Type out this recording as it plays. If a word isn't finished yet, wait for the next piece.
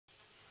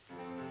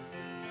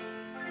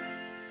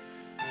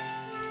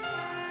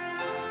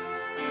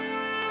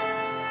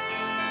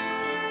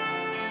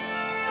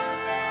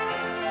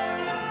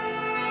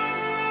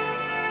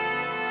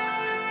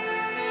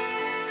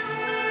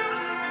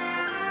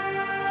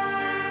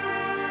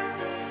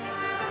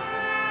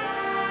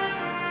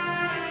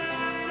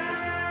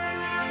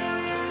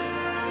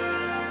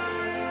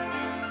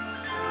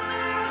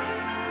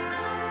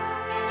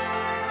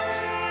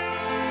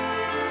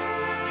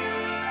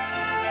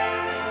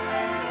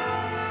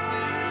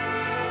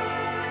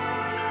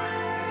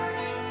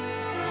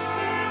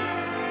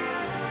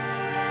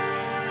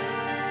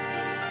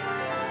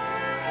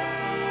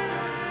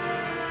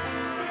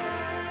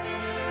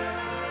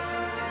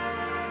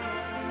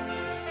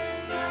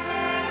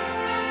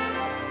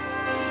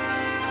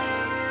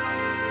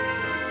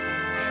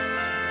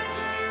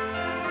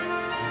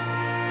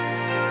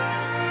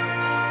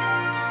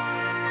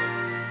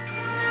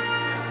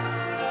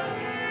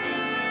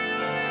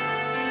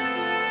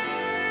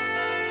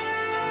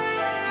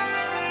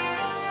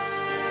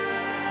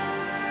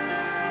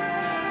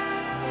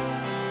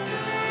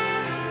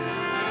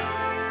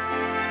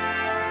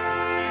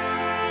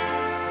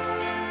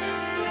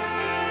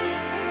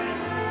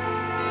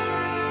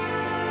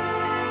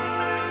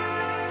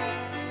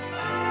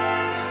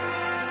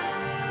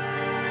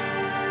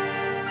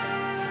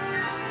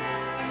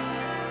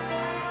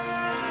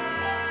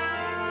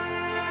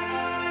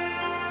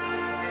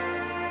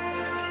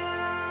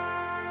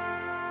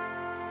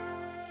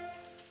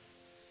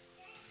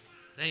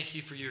Thank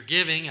you for your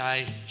giving.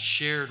 I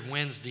shared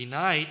Wednesday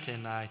night,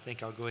 and I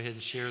think I'll go ahead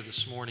and share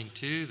this morning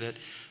too, that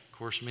of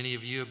course many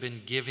of you have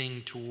been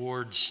giving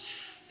towards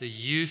the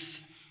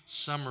youth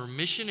summer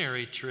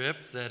missionary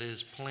trip that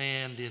is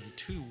planned in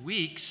 2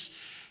 weeks,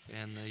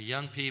 and the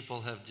young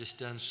people have just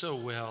done so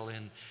well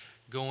in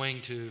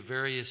going to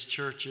various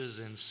churches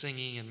and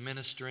singing and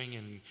ministering,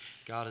 and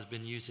God has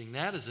been using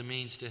that as a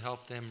means to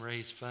help them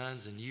raise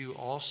funds. And you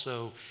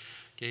also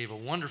gave a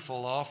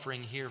wonderful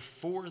offering here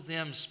for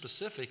them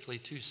specifically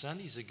 2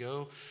 Sundays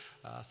ago.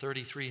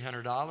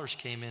 $3,300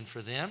 came in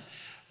for them.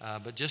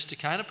 But just to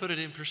kind of put it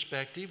in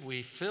perspective,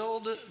 we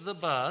filled the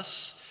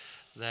bus.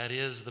 That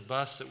is the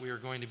bus that we are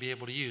going to be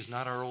able to use,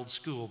 not our old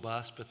school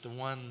bus, but the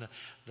one,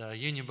 the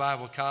Union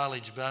Bible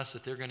College bus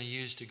that they're going to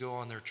use to go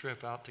on their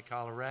trip out to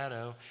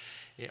Colorado.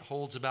 It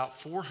holds about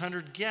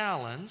 400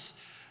 gallons,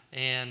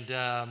 and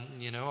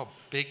a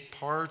big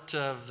part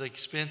of the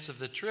expense of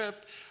the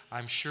trip,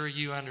 I'm sure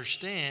you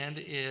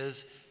understand,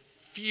 is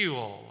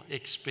fuel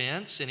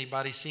expense.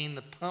 Anybody seen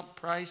the pump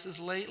prices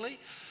lately?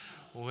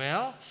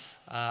 Well,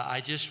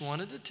 I just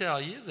wanted to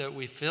tell you that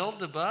we filled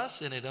the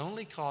bus and it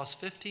only cost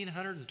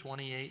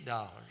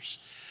 $1,528.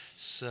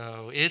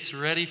 So it's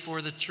ready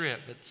for the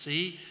trip. But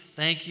see,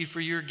 thank you for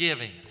your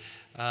giving.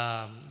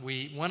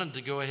 We wanted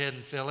to go ahead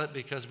and fill it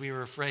because we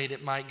were afraid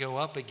it might go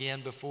up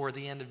again before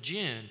the end of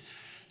June.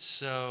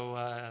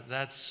 So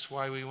that's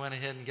why we went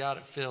ahead and got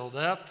it filled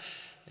up.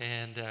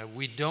 And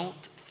we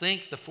don't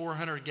think the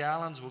 400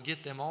 gallons will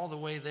get them all the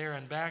way there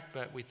and back,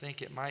 but we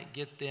think it might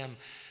get them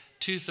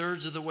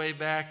 2/3 of the way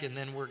back, and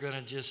then we're going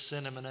to just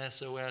send them an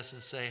SOS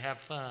and say, have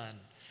fun.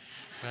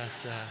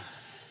 But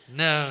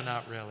no,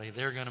 not really.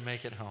 They're going to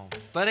make it home.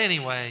 But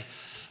anyway,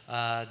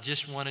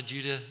 just wanted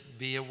you to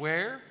be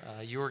aware.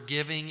 Your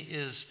giving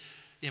is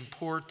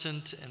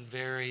important and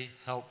very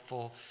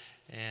helpful,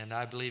 and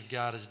I believe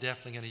God is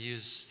definitely going to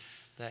use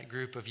that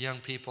group of young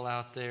people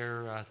out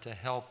there to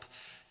help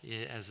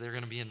as they're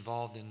going to be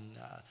involved in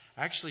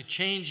actually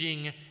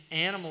changing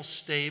animal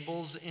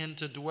stables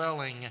into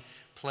dwelling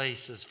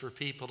places for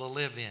people to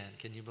live in.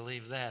 Can you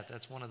believe that?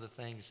 That's one of the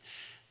things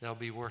they'll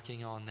be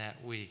working on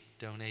that week,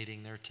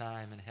 donating their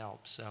time and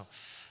help. So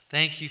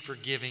thank you for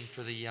giving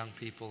for the young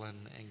people,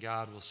 and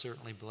God will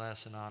certainly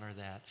bless and honor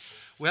that.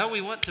 Well, we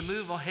want to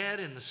move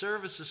ahead in the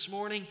service this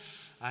morning.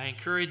 I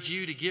encourage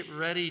you to get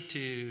ready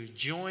to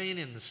join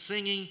in the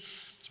singing.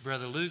 As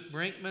Brother Luke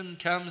Brinkman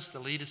comes to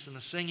lead us in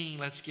the singing,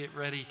 let's get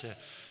ready to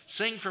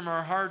sing from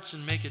our hearts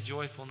and make a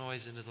joyful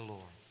noise into the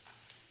Lord.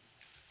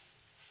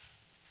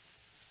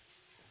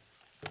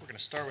 We're going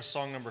to start with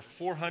song number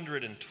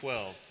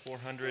 412.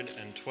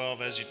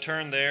 412. As you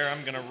turn there,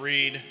 I'm going to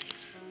read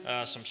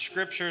some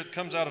scripture that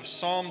comes out of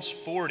Psalms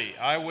 40.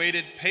 I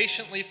waited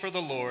patiently for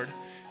the Lord.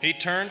 He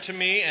turned to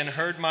me and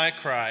heard my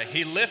cry.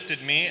 He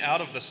lifted me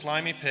out of the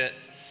slimy pit,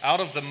 out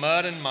of the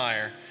mud and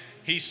mire.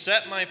 He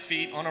set my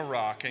feet on a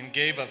rock and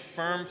gave a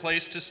firm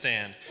place to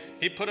stand.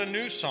 He put a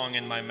new song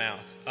in my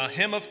mouth, a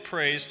hymn of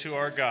praise to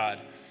our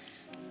God.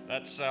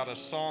 That's out of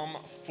Psalm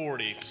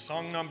 40.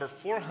 Song number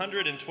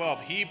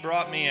 412, He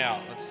Brought Me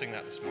Out. Let's sing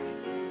that this morning.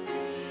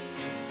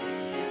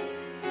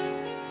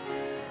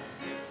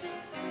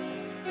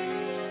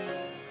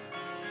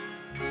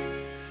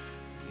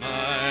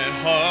 My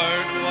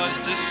heart was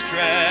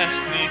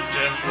distressed neath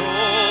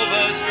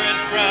Jehovah's dread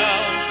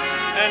frown,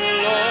 and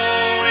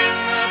low in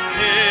the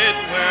pit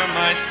where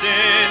my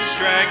sins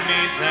dragged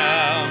me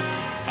down,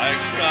 I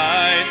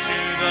cried to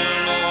the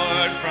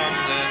Lord from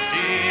the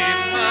deep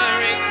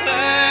miry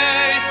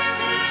clay,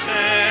 who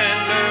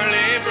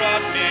tenderly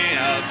brought me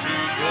out to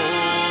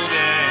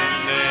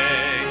golden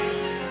day.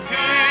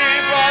 He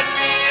brought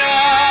me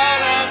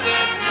out of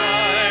the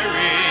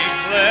miry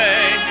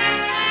clay.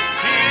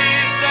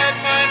 He set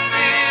my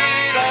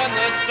feet on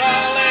the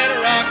solid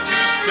rock to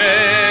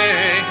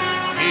stay.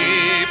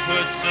 He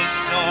puts a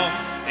song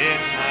in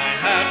my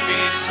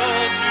happy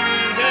soul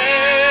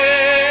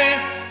today,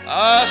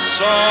 a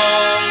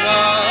song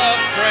of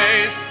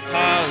praise,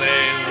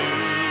 hallelujah.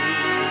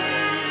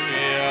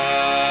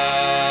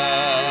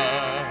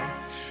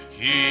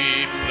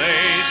 He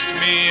placed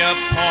me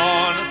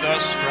upon the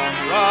strong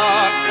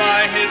rock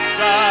by his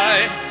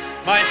side.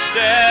 My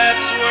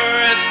steps were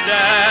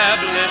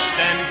established,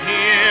 and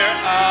here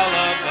I'll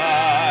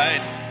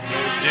abide.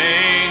 No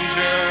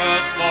danger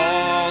of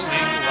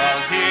falling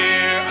while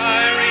here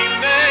I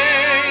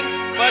remain,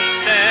 but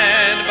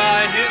stand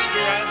by his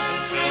grace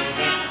until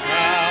the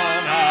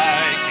crown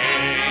I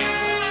gain.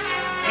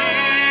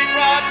 He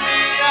brought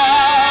me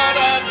out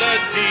of the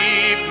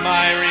deep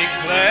miry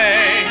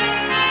clay.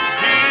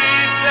 He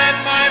set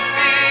my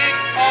feet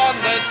on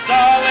the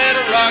solid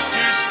rock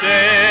to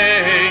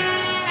stay.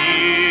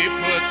 He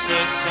puts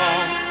a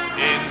song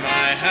in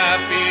my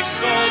happy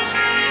soul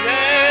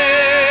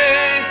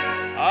today,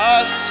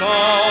 a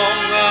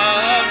song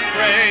of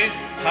praise,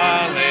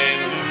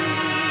 hallelujah.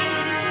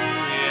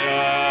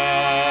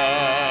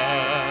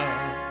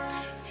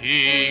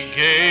 He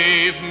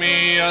gave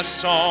me a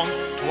song,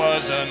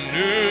 'twas a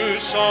new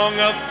song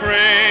of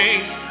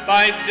praise.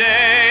 By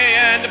day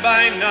and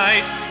by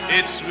night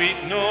its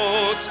sweet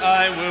notes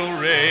I will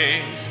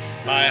raise.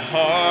 My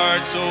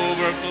heart's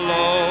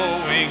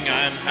overflowing,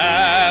 I'm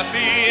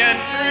happy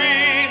and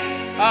free.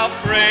 I'll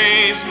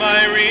praise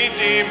my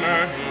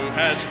Redeemer who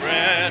has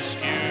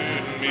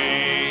rescued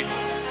me.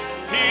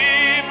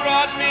 He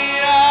brought me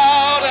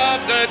out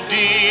of the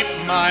deep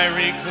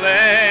miry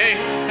clay,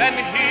 and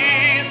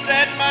he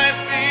set my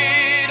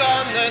feet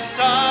on the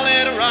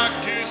solid rock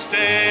to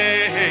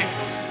stay.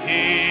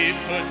 He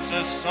puts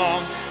a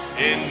song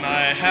in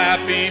my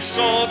happy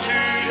soul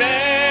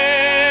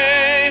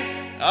today,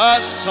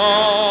 a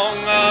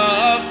song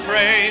of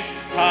praise,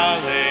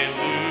 hallelujah.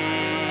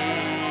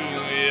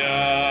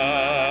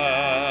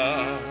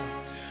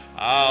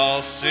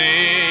 I'll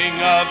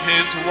sing of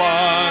his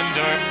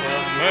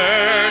wonderful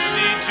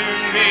mercy to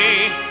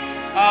me.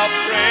 I'll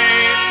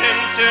praise him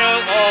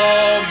till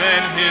all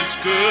men his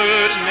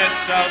goodness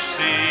shall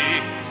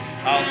see.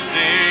 I'll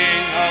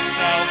sing of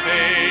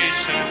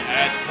salvation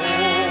at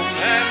home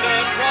and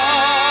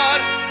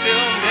abroad,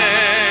 till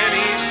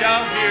many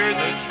shall hear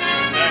the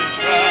truth and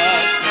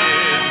trust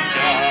in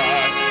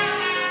God.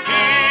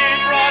 He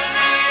brought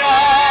me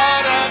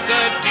out of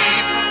the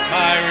deep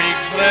miry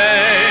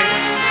clay.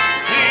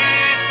 He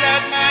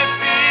set my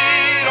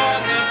feet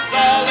on the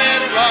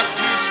solid rock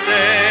to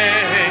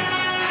stay.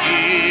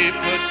 He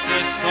puts a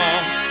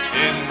song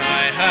in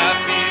my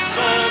happy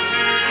soul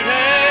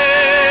today,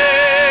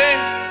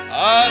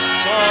 a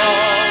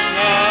song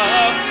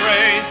of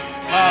praise,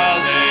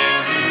 hallelujah.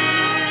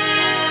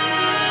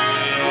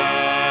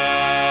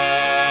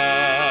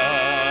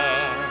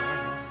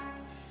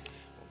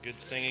 Well, good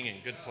singing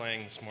and good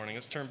playing this morning.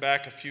 Let's turn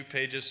back a few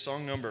pages,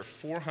 song number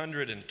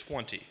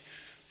 420.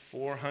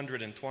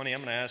 420.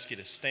 I'm going to ask you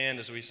to stand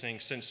as we sing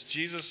Since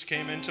Jesus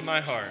Came Into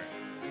My Heart.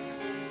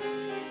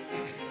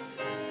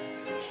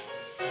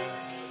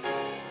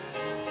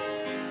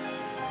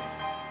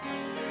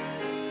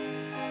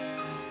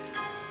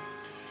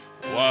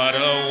 What a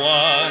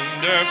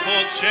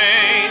wonderful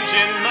change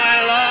in my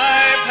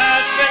life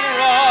has been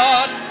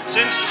wrought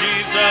since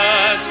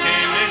Jesus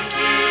came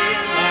into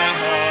my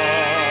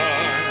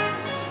heart.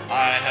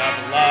 I have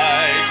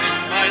light in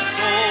my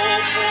soul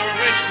for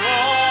which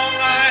long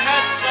I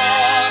had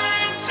sought,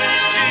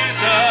 since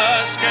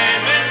Jesus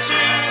came into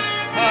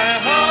my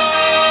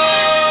heart.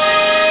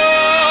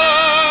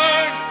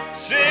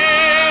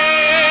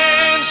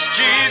 Since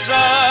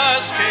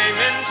Jesus came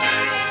into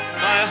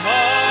my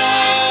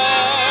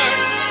heart.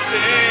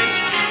 Since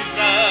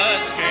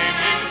Jesus came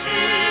into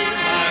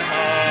my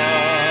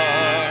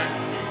heart,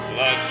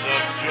 floods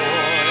of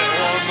joy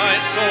o'er my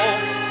soul,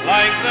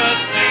 like the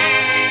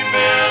sea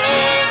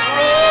billows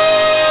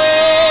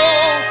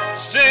roll.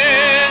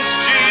 Since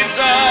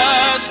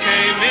Jesus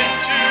came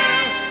into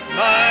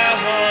my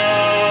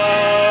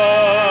heart,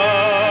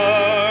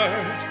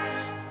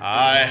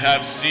 I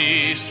have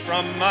ceased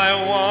from my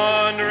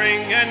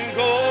wandering and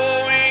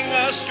going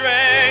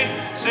astray,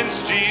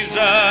 since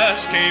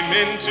Jesus came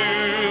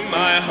into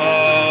my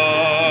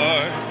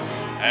heart.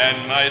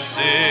 And my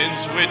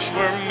sins, which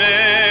were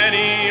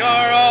many,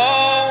 are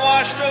all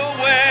washed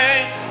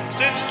away,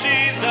 since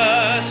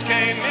Jesus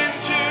came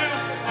into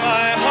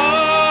my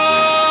heart.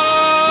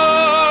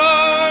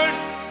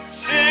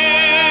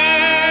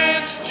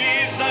 Since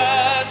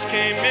Jesus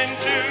came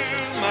into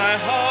my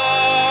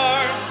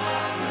heart.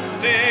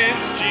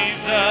 Since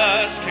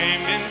Jesus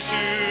came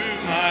into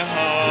my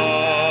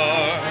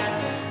heart,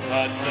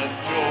 floods of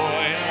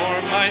joy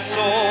o'er my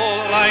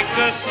soul, like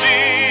the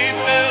sea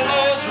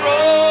billows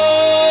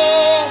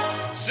roll.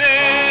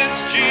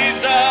 Since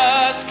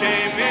Jesus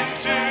came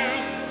into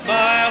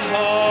my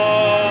heart,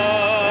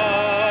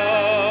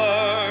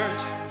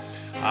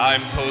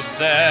 I'm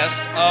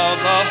possessed of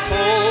a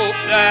hope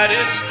that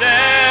is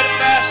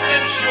steadfast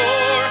and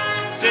sure,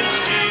 since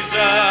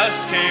Jesus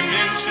came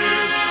into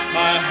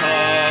my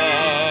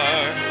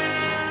heart.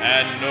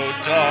 And no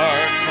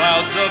dark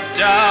clouds of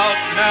doubt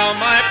now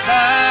my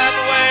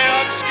pathway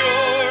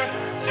obscure,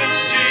 since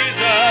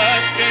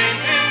Jesus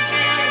came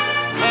into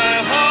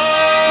my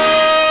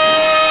heart.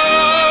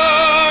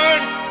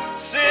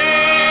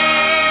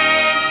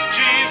 Since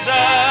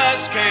Jesus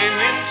came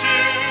into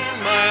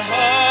my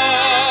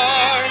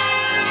heart.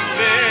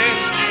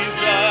 Since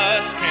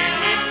Jesus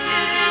came into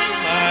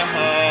my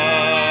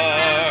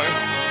heart,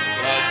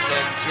 floods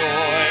of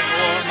joy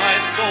o'er my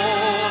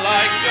soul,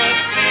 like the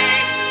sea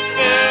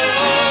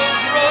billows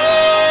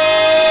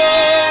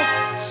roll.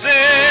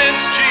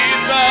 Since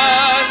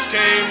Jesus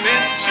came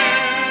into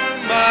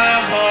my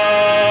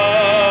heart,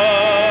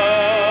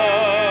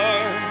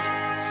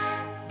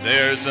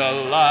 there's a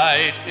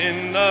light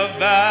in the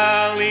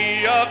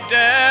valley of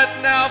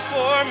death now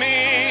for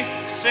me,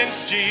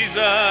 since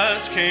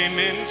Jesus came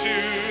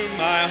into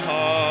my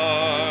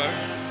heart.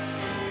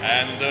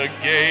 And the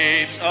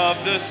gates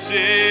of the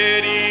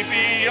city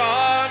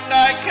beyond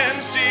I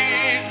can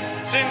see,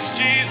 since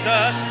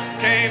Jesus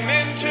came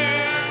into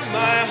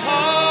my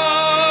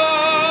heart.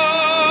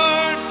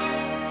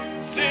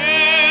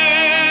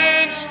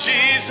 Since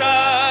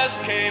Jesus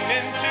came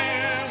into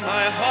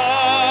my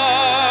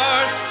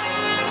heart.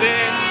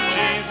 Since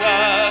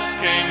Jesus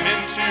came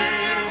into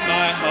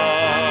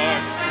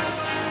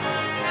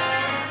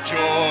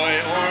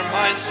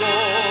my soul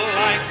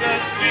like the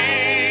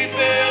sea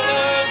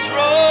billows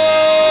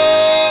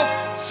roll.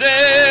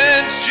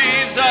 Since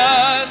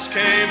Jesus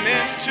came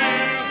into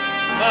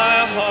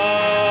my heart,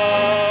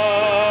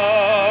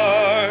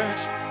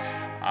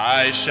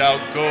 I shall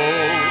go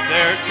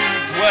there to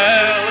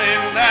dwell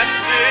in that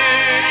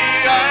city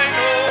I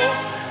know.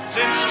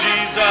 Since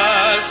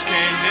Jesus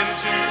came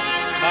into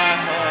my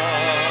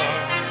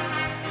heart,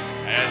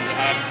 and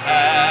I'm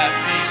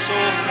happy,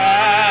 so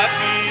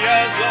happy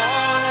as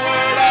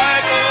onward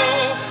I go.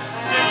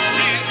 Since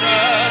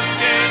Jesus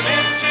came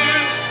into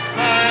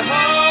my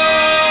heart,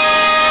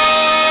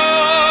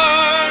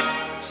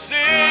 since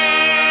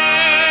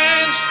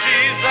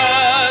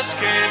Jesus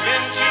came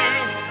into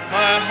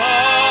my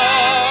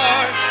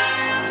heart,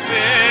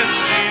 since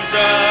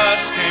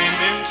Jesus came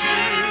into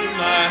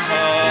my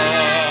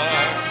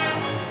heart,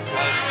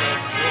 floods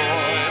of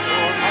joy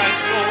o'er my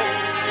soul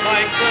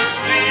like the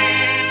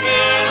sea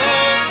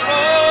billows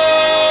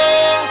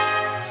roll.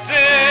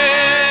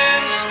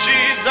 Since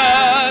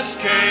Jesus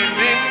came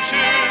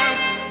into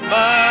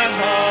my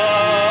heart.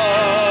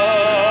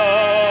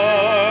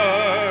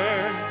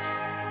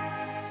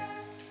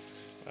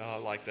 Well, I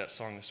like that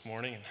song this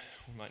morning, and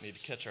we might need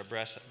to catch our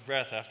breath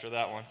after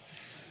that one.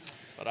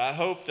 But I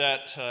hope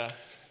that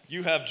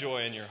you have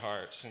joy in your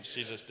heart since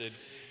Jesus did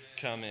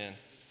come in.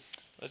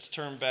 Let's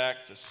turn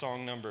back to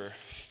song number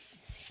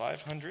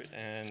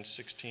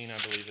 516, I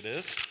believe it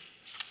is.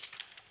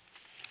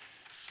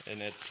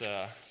 And it's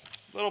a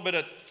little bit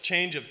of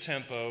change of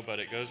tempo, but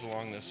it goes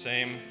along the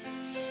same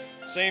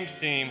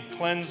theme.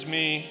 Cleanse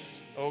me,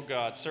 O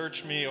God.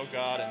 Search me, O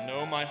God, and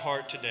know my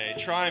heart today.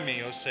 Try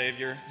me, O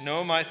Savior.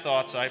 Know my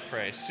thoughts, I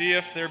pray. See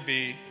if there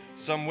be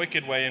some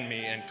wicked way in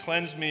me, and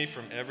cleanse me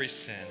from every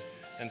sin,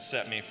 and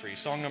set me free.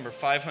 Song number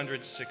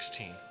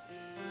 516.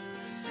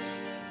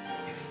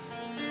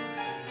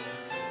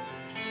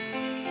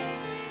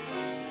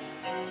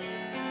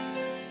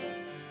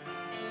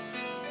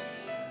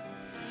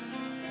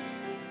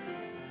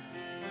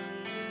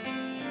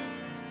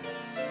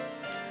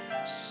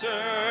 Search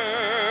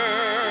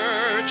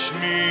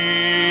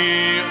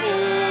me,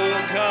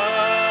 O God,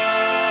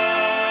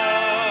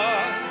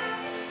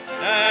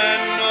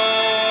 and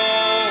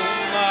know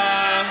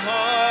my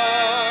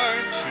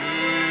heart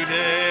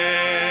today.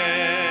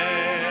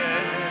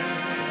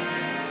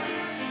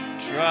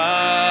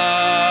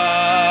 Try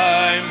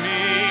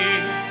me,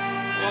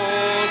 O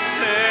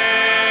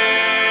Savior,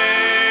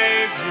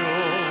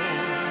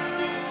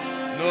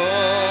 know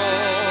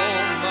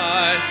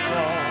my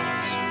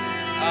thoughts,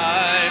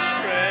 I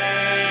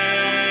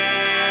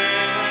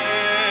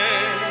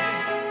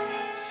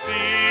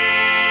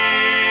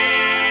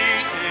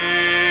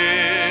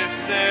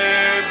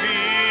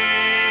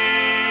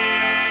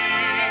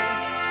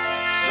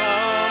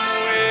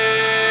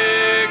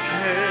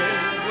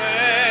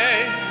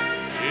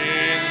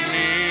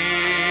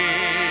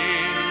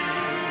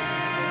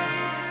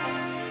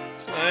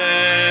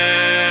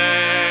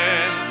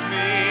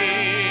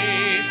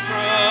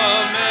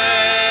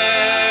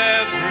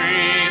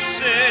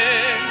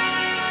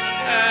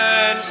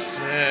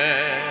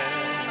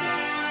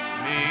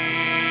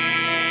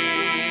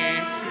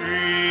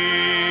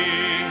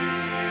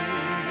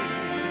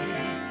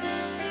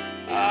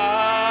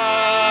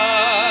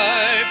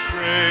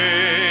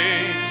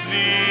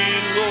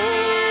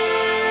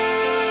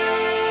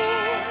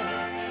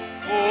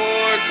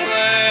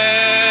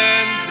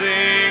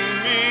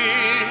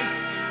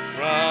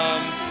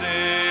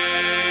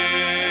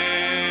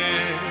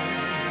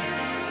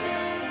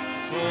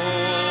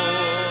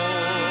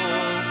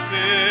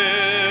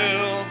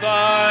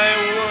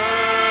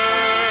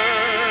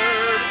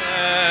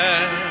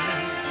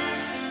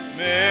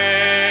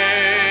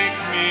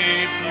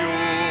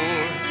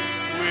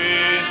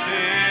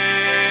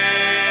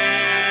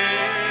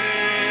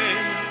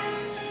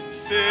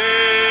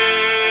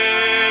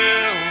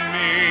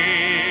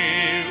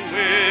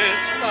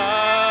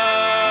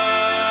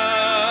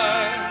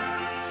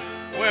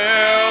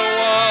where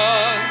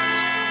once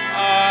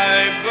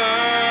I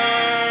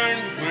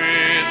burned with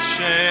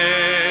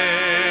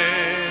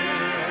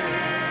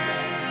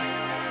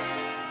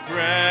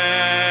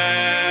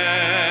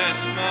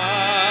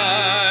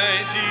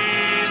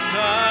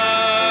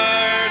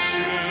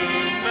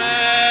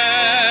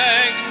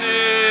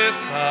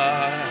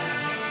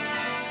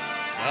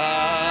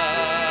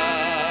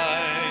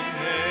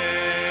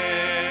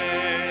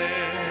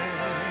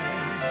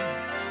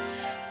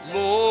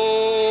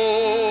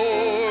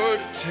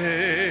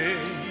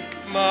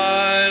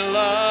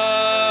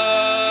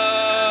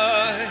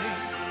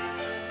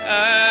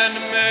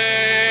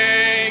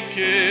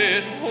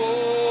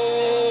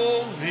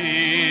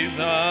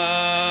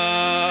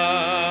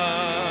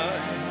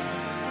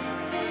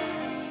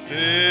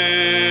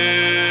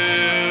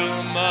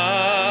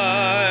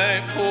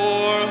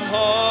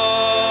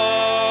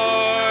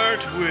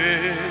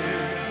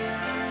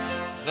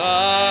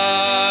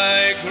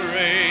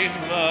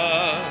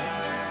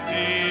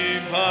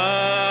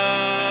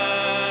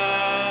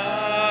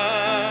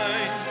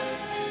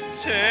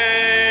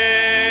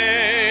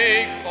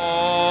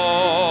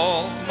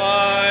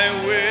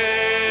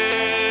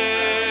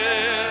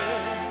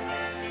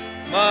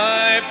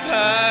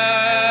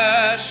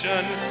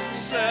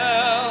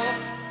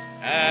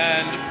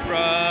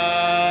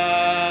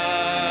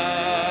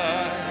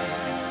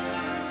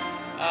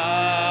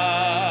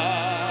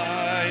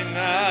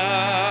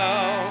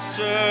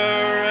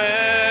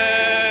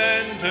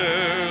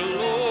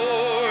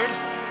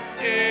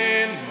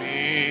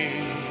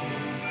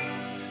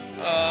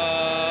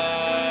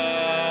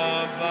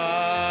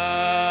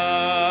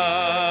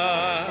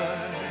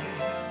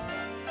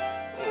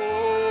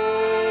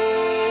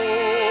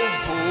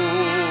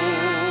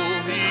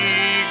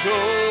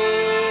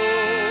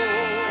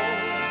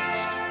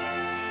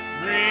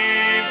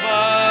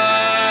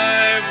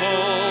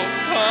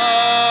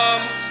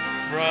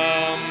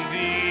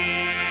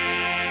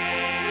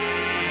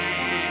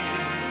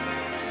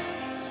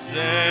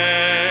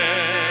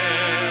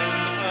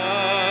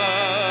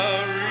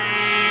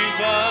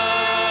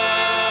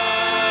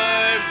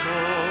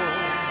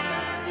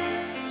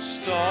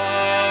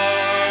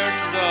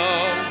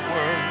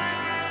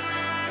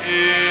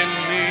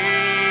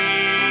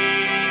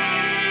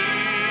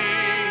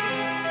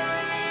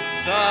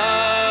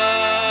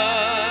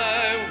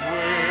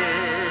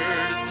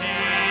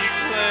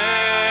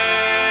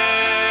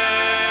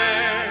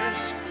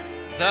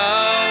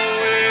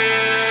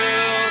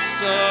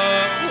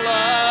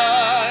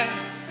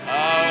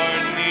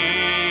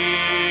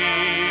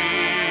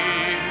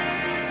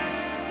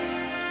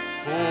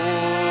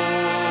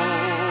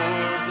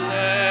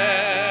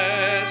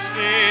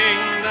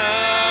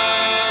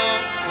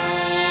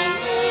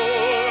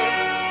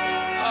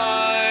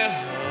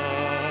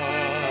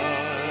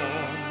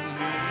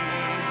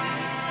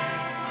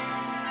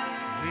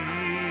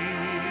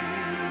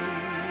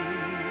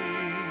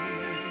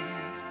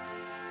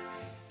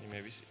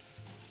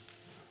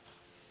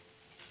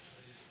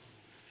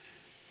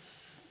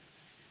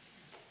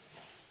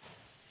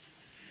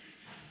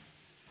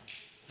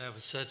That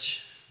was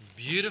such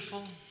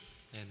beautiful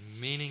and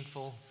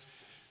meaningful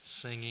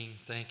singing.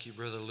 Thank you,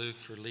 Brother Luke,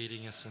 for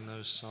leading us in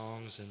those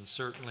songs. And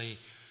certainly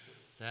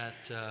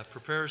that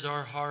prepares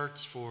our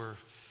hearts for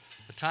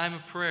a time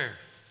of prayer.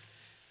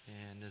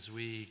 And as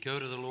we go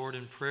to the Lord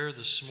in prayer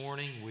this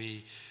morning,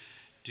 we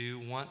do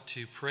want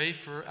to pray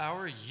for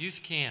our youth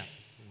camp.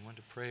 We want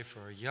to pray for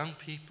our young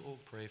people,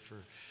 pray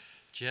for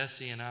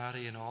Jesse and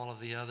Adi and all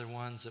of the other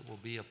ones that will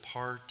be a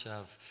part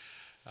of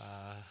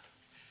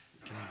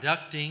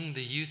conducting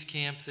the youth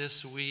camp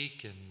this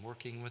week and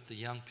working with the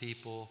young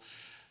people.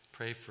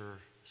 Pray for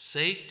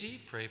safety,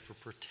 pray for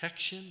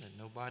protection, that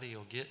nobody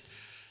will get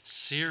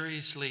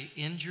seriously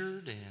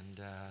injured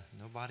and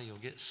nobody will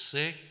get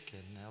sick,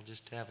 and they'll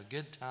just have a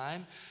good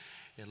time.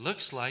 It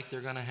looks like they're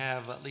going to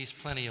have at least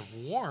plenty of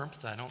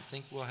warmth. I don't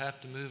think we'll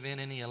have to move in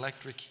any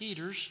electric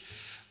heaters,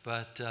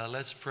 but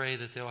let's pray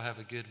that they'll have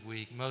a good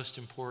week. Most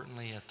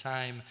importantly, a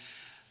time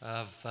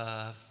of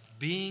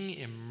being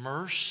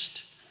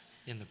immersed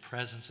in the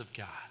presence of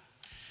God.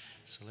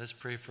 So let's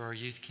pray for our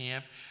youth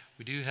camp.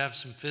 We do have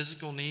some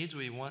physical needs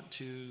we want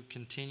to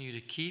continue to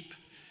keep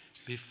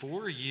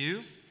before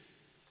you.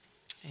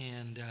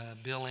 And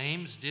Bill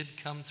Ames did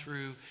come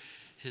through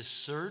his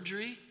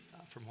surgery,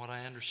 from what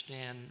I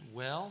understand,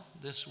 well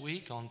this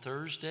week on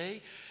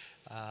Thursday.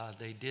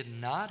 They did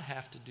not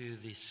have to do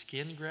the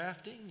skin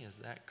grafting. Is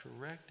that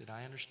correct? Did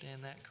I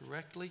understand that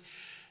correctly?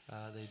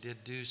 They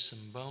did do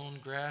some bone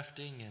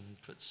grafting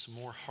and put some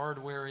more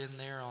hardware in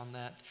there on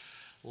that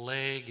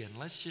leg. And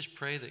let's just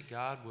pray that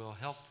God will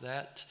help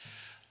that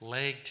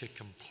leg to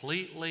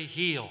completely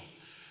heal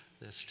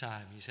this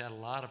time. He's had a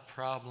lot of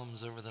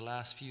problems over the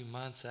last few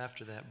months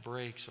after that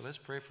break. So let's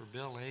pray for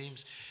Bill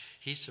Ames.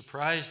 He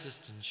surprised us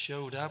and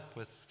showed up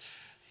with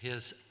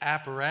his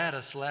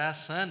apparatus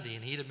last Sunday,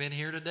 and he'd have been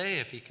here today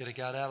if he could have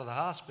got out of the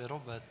hospital.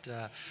 But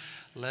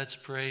let's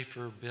pray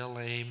for Bill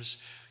Ames.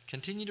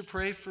 Continue to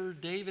pray for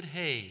David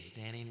Hayes,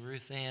 Danny and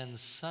Ruth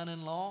Ann's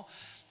son-in-law.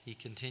 He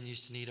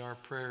continues to need our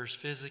prayers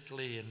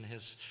physically in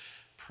his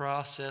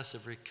process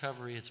of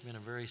recovery. It's been a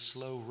very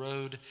slow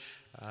road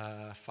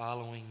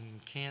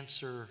following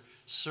cancer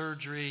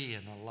surgery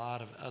and a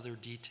lot of other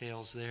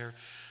details there.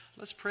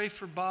 Let's pray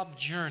for Bob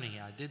Journey.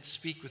 I did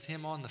speak with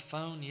him on the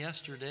phone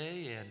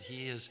yesterday, and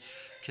he is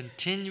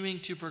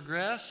continuing to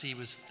progress. He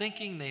was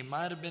thinking they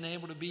might have been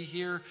able to be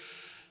here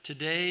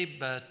today,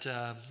 but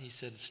he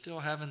said still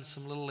having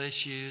some little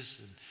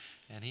issues,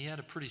 and he had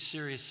a pretty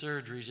serious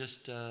surgery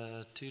just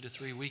 2 to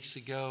 3 weeks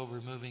ago,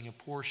 removing a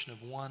portion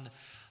of one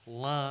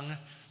lung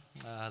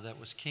that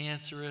was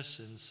cancerous.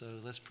 And so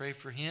let's pray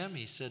for him.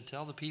 He said,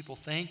 tell the people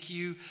thank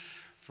you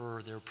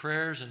for their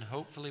prayers, and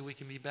hopefully we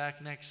can be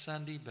back next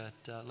Sunday,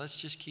 but let's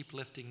just keep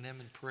lifting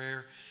them in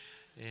prayer.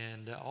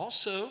 And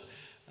also,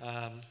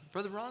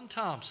 Brother Ron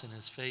Thompson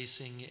is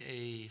facing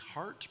a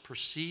heart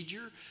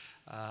procedure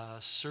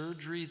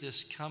surgery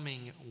this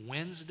coming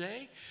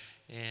Wednesday.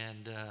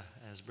 And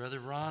as Brother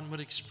Ron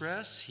would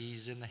express,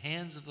 he's in the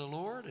hands of the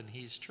Lord, and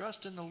he's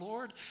trusting the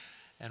Lord,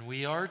 and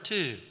we are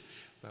too.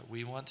 But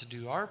we want to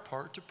do our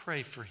part to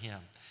pray for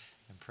him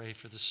and pray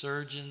for the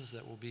surgeons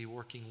that will be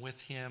working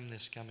with him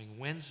this coming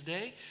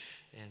Wednesday.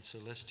 And so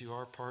let's do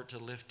our part to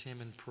lift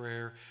him in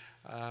prayer.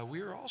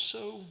 We are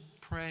also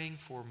praying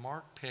for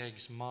Mark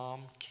Pegg's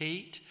mom,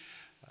 Kate.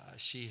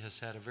 She has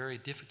had a very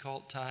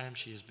difficult time.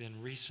 She has been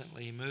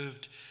recently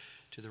moved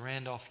to the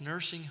Randolph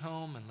nursing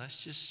home, and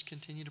let's just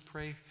continue to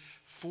pray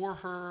for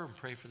her and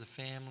pray for the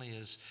family,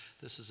 as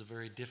this is a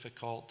very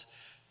difficult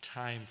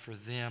time for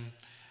them.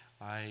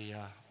 I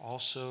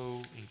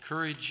also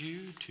encourage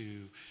you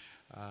to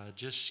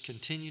just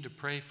continue to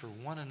pray for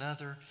one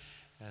another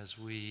as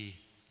we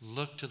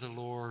look to the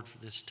Lord for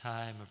this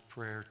time of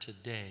prayer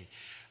today.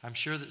 I'm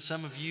sure that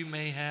some of you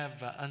may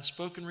have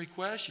unspoken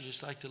requests. You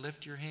just like to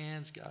lift your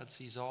hands. God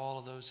sees all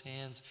of those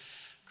hands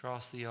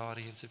across the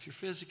audience. If you're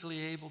physically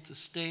able to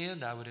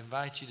stand, I would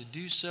invite you to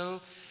do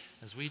so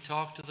as we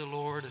talk to the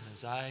Lord. And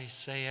as I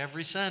say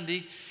every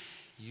Sunday,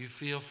 you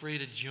feel free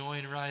to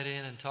join right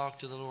in and talk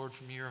to the Lord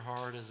from your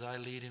heart as I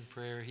lead in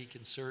prayer. He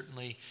can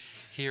certainly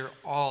hear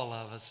all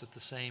of us at the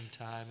same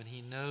time, and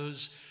He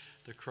knows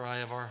the cry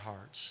of our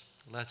hearts.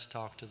 Let's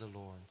talk to the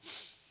Lord.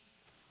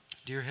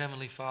 Dear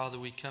Heavenly Father,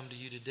 we come to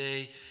you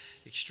today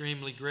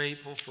extremely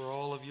grateful for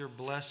all of your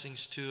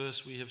blessings to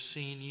us. We have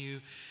seen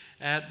you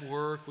at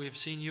work. We have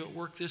seen you at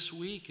work this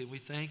week, and we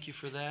thank you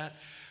for that.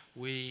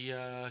 We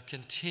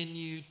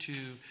continue to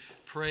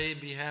pray on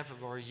behalf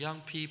of our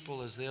young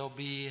people as they'll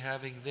be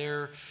having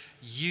their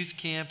youth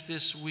camp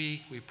this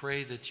week. We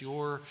pray that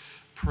your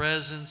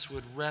presence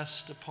would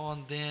rest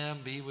upon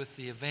them, be with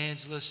the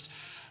evangelist,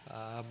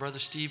 Brother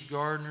Steve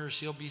Gardner, as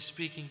he'll be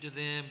speaking to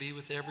them, be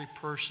with every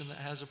person that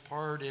has a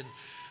part in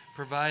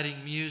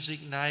providing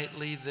music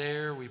nightly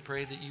there. We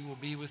pray that you will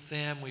be with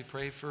them. We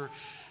pray for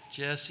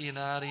Jesse and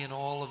Adi and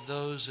all of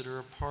those that are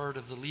a part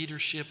of the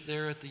leadership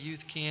there at the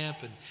youth camp,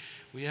 and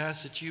we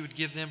ask that you would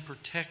give them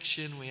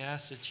protection. We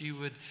ask that you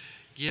would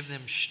give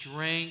them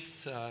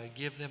strength,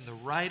 give them the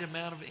right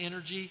amount of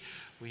energy.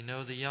 We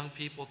know the young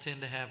people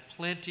tend to have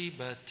plenty,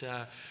 but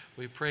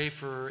we pray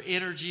for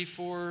energy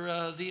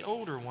for the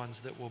older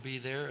ones that will be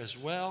there as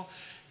well.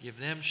 Give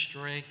them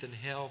strength and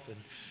help. And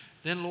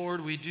then,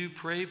 Lord, we do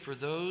pray for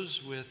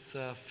those with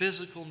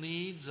physical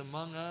needs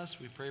among us.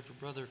 We pray for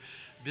Brother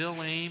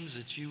Bill Ames,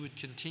 that you would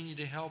continue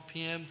to help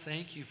him.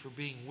 Thank you for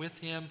being with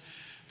him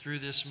through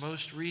this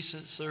most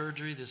recent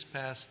surgery this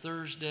past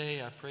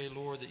Thursday. I pray,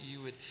 Lord, that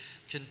you would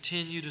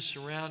continue to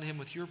surround him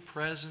with your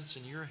presence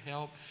and your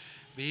help.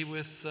 Be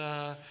with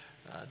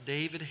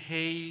David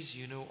Hayes.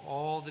 You know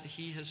all that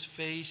he has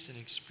faced and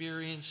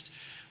experienced.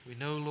 We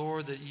know,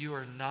 Lord, that you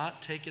are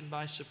not taken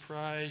by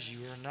surprise. You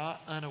are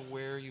not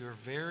unaware. You are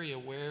very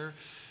aware.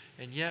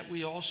 And yet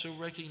we also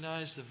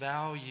recognize the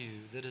value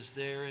that is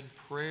there in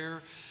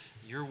prayer.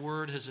 Your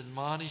word has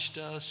admonished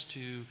us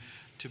to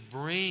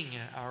bring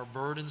our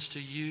burdens to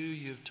you.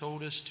 You've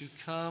told us to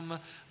come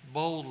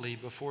boldly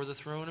before the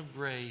throne of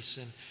grace.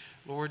 And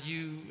Lord,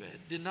 you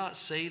did not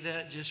say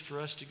that just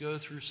for us to go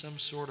through some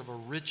sort of a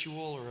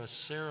ritual or a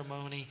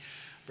ceremony,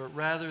 but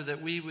rather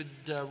that we would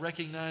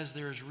recognize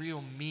there is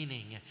real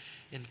meaning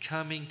in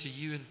coming to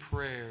you in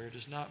prayer. It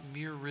is not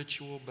mere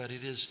ritual, but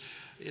it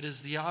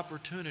is the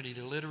opportunity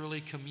to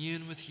literally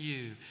commune with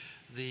you,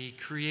 the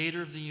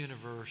creator of the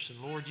universe.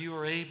 And Lord, you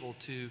are able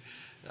to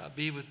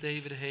be with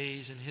David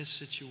Hayes in his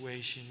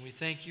situation. We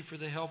thank you for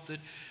the help that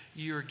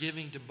you are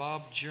giving to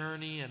Bob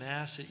Journey, and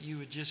ask that you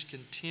would just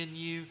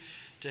continue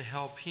to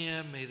help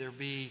him. May there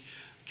be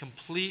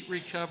complete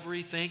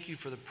recovery. Thank you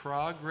for the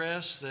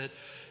progress that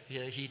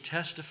he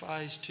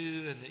testifies to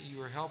and that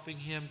you are helping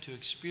him to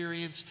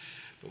experience.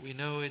 But we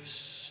know it's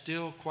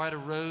still quite a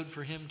road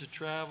for him to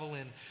travel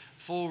in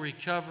full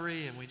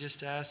recovery, and we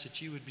just ask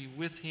that you would be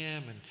with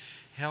him and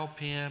help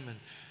him. And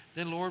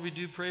then, Lord, we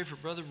do pray for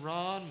Brother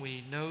Ron.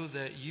 We know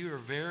that you are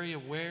very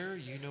aware.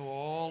 You know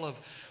all of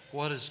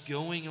what is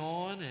going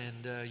on,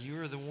 and you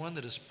are the one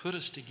that has put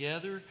us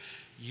together.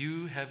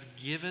 You have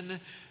given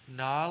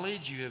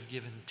knowledge. You have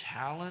given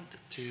talent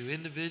to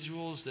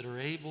individuals that are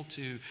able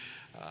to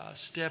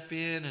step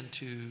in and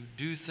to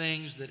do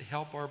things that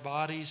help our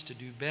bodies to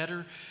do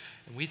better.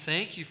 And we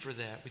thank you for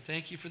that. We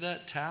thank you for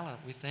that talent.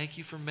 We thank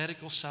you for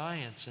medical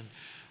science. And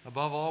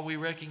above all, we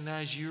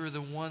recognize you are the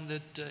one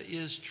that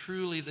is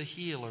truly the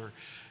healer.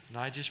 And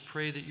I just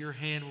pray that your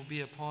hand will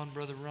be upon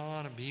Brother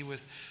Ron, and be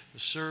with the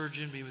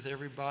surgeon, be with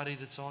everybody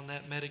that's on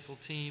that medical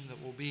team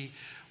that will be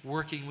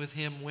working with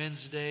him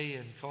Wednesday,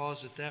 and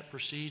cause that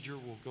procedure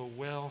will go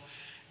well.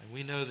 And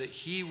we know that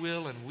he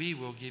will, and we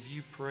will give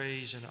you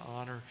praise and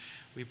honor.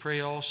 We pray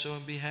also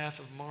on behalf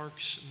of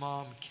Mark's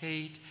mom,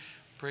 Kate.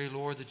 Pray,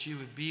 Lord, that you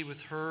would be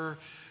with her.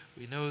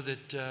 We know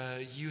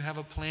that you have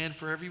a plan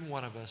for every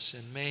one of us,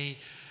 and may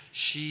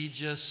she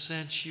just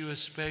sense you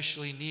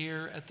especially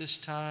near at this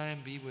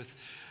time. Be with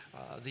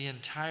the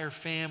entire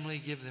family.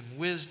 Give them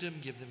wisdom,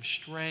 give them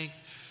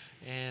strength,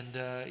 and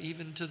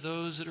even to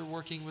those that are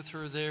working with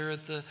her there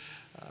at the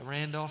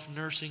Randolph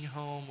nursing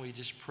home, we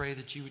just pray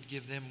that you would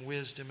give them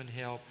wisdom and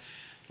help.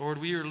 Lord,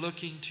 we are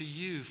looking to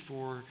you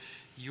for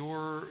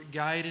your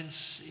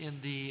guidance in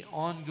the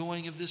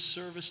ongoing of this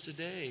service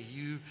today.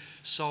 You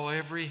saw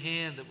every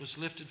hand that was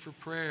lifted for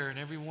prayer, and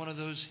every one of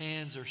those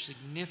hands are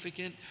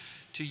significant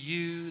to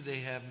you. They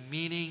have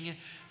meaning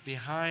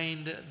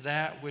behind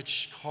that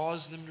which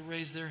caused them to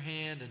raise their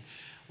hand. And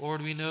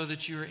Lord, we know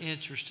that you are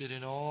interested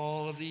in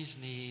all of these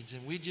needs,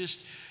 and we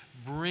just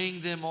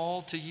bring them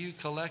all to you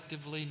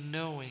collectively,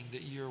 knowing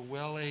that you are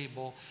well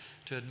able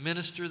to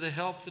administer the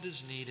help that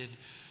is needed.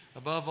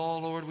 Above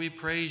all, Lord, we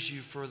praise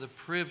you for the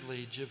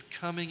privilege of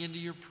coming into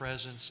your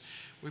presence.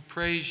 We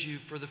praise you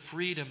for the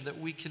freedom that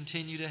we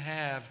continue to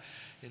have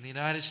in the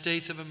United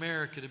States of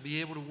America to be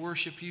able to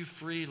worship you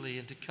freely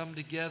and to come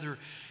together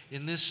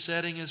in this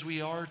setting as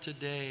we are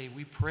today.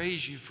 We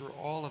praise you for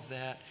all of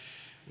that.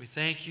 We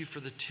thank you for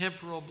the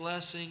temporal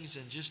blessings,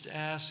 and just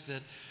ask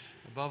that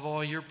above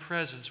all, your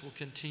presence will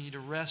continue to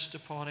rest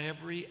upon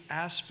every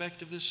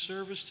aspect of this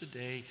service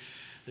today,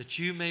 that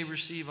you may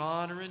receive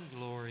honor and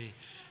glory.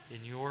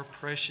 In your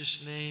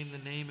precious name, the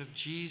name of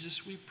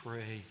Jesus, we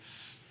pray.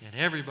 And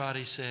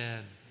everybody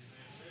said,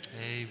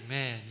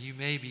 amen. You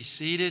may be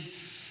seated.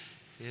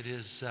 It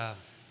is a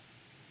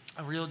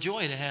real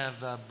joy to have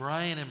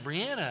Brian and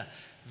Brianna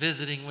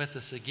visiting with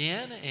us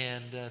again.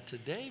 And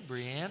today,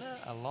 Brianna,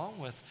 along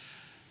with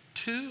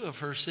two of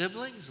her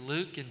siblings,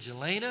 Luke and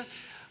Jelena,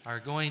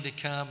 are going to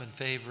come and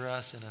favor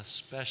us in a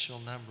special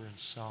number and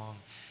song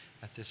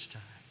at this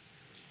time.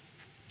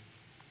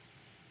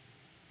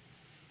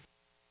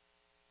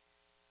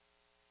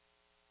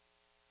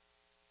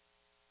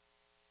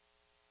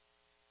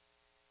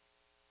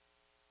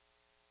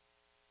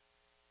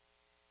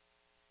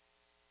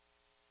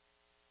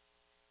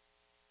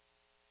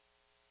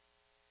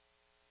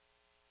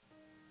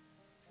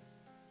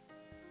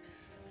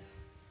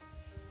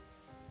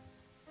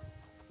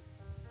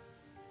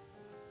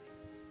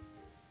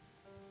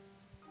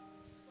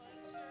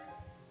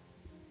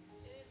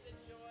 It is a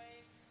joy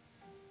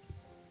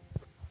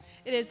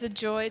It is a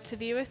joy to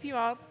be with you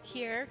all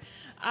here.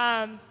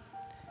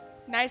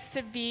 Nice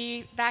to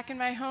be back in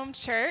my home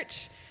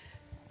church.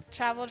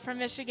 Traveled from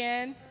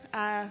Michigan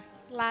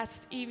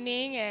last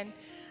evening, and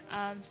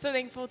so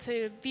thankful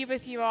to be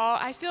with you all.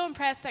 I feel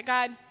impressed that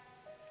God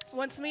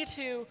wants me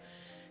to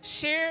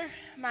share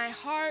my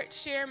heart,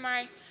 share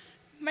my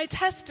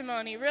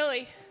testimony,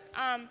 really.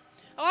 A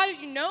lot of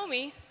you know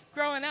me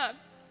growing up.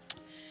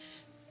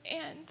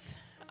 And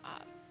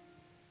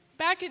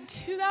back in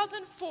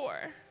 2004,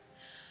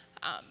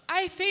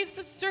 I faced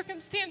a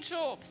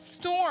circumstantial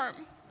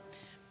storm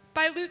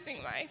by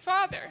losing my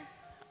father,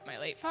 my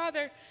late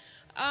father.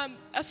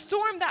 A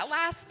storm that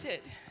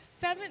lasted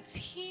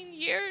 17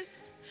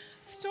 years.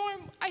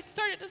 Storm, I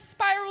started to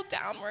spiral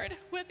downward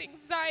with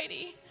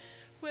anxiety,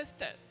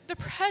 with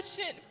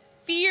depression,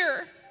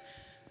 fear.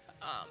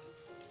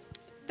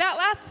 That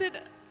lasted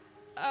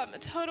a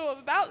total of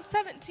about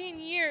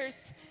 17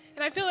 years.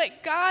 And I feel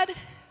like God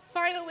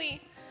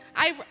finally,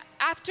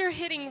 after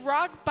hitting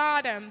rock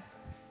bottom,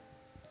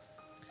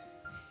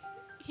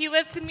 He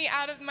lifted me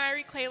out of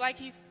miry clay like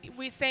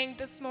we sang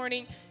this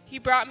morning. He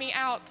brought me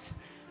out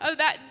of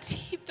that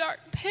deep, dark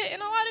pit.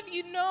 And a lot of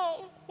you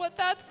know what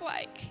that's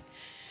like.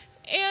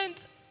 And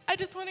I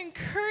just want to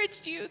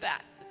encourage you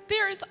that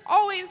there is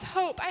always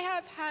hope. I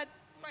have had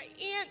my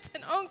aunt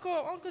and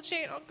Uncle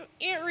Jay and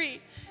Aunt Ree,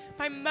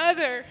 my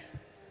mother.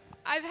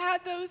 I've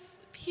had those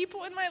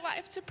people in my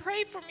life to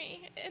pray for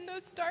me in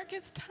those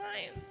darkest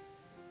times.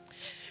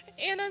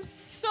 And I'm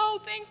so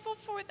thankful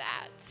for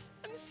that.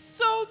 I'm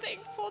so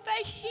thankful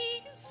that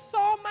He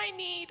saw my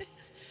need.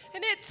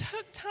 And it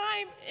took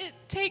time. It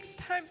takes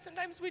time.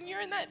 Sometimes when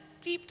you're in that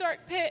deep,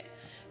 dark pit,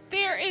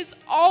 there is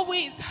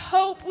always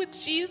hope with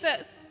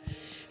Jesus.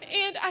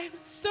 And I'm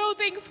so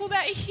thankful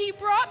that He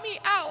brought me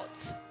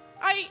out.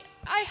 I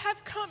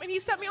have come, and He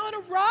set me on a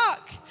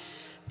rock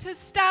to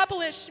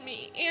establish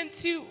me and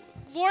to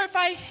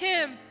glorify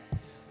Him.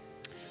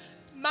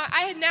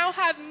 I now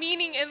have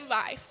meaning in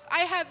life. I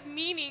have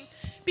meaning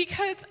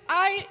because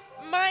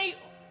my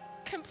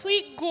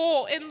complete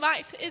goal in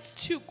life is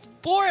to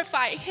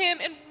glorify Him.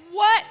 And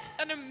what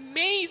an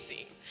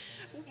amazing,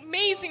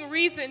 amazing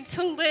reason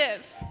to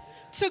live,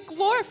 to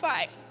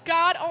glorify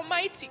God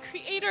Almighty,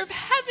 creator of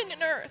heaven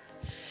and earth.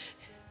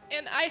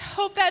 And I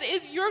hope that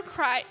is your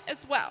cry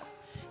as well.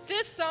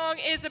 This song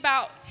is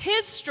about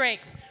His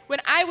strength when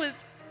I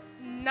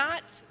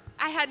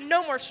had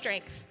no more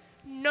strength.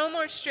 No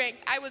more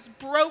strength. I was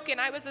broken.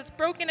 I was as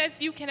broken as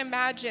you can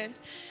imagine.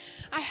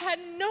 I had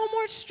no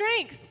more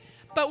strength.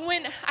 But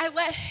when I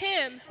let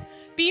Him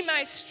be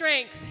my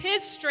strength,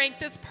 His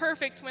strength is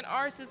perfect when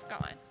ours is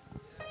gone.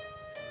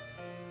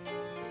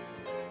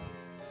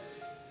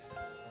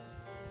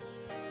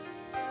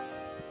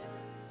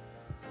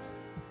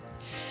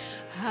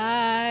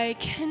 I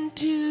can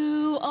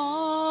do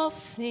all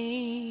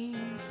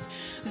things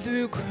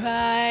through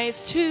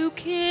Christ who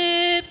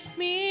gives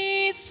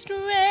me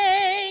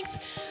strength.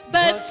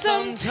 But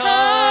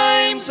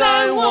sometimes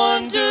I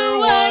wonder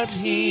what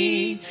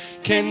He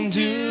can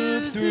do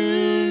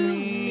through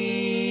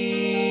me.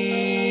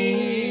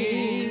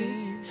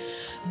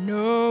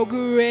 No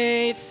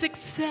great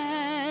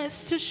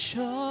success to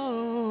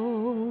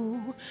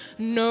show,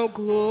 no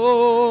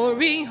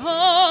glory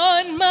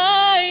on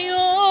my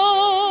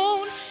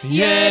own.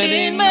 Yet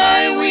in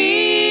my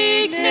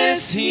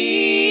weakness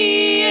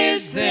He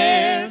is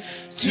there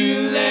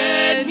to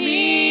let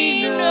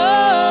me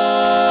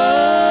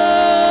know.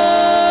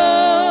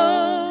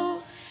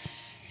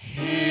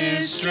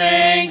 His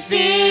strength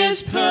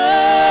is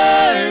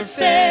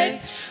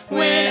perfect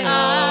when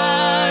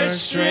our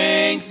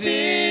strength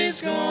is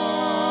gone.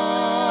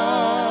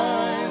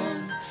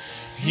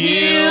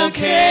 He'll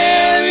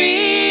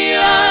carry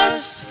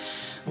us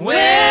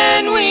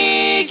when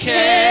we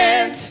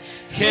can't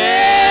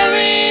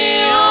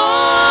carry on.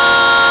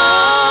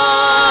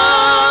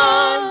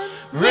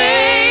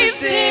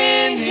 Raised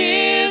in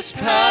His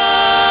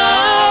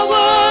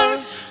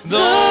power,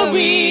 the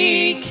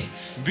weak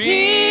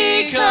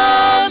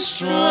become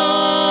strong.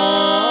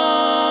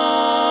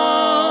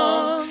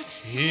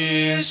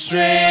 His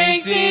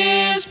strength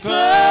is perfect.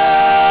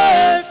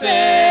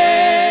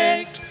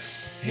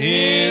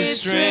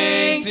 His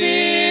strength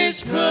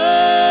is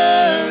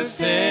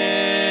perfect.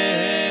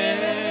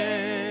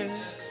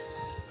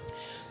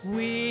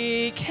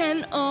 We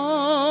can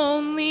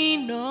only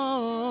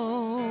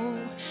know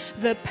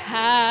the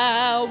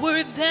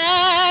power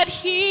that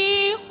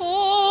He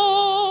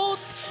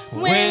holds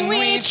when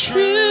we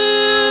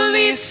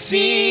truly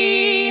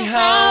see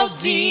how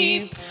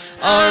deep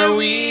our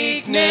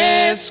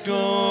weakness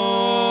goes.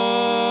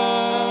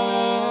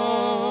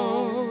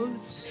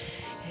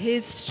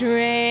 His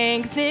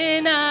strength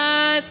in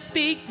us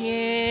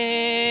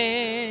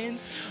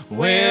begins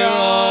where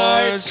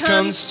ours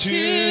comes to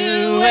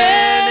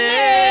an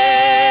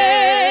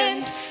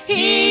end.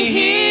 He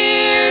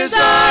hears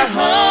our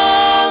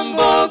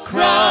humble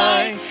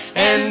cry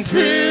and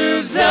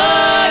proves again.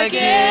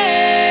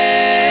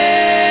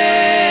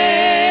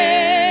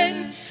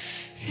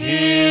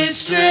 His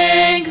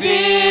strength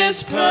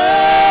is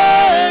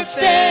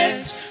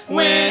perfect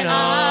when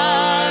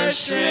our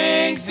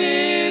strength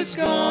is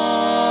gone.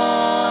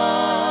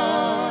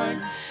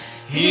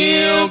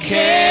 He'll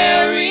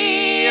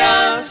carry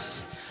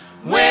us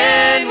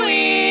when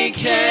we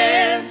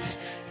can't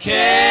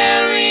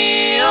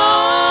carry on.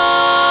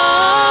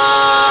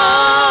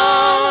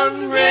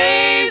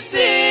 Raised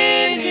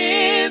in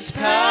His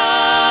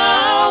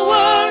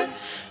power,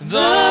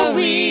 the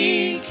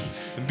weak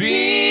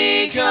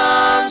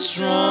become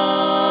strong.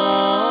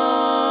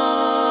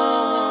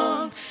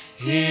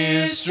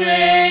 His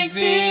strength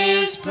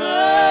is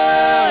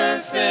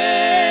perfect.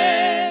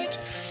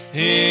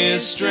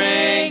 His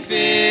strength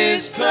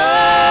is perfect.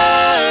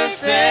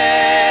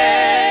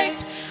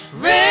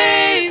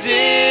 Raised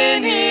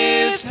in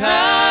His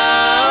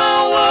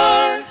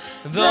power,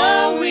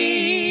 the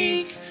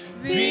weak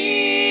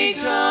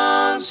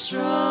become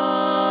strong.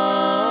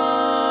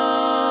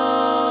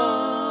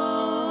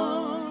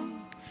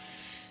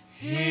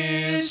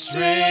 His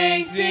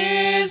strength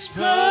is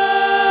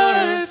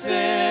perfect.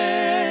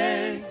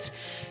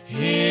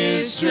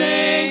 His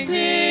strength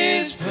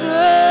is perfect.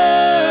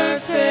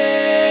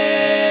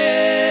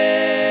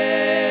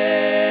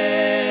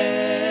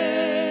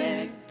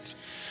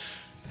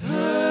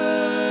 Perfect.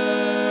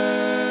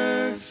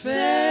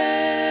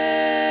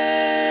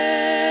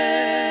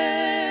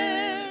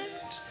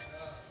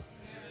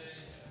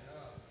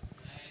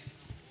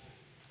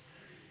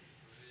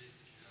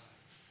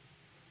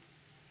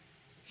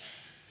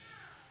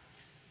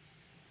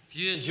 If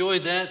you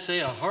enjoyed that, say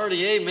a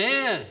hearty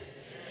amen.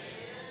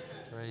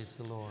 Praise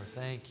the Lord.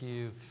 Thank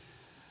you,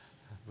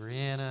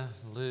 Brianna,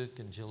 Luke,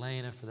 and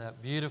Jelena for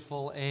that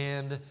beautiful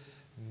and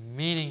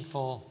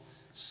meaningful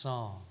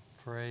song.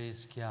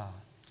 Praise God.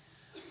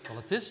 Well,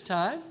 at this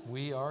time,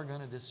 we are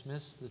going to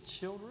dismiss the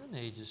children,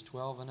 ages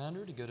 12 and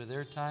under, to go to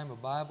their time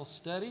of Bible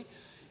study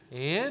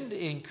and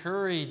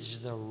encourage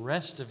the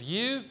rest of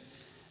you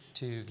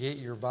to get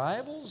your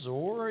Bibles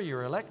or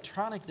your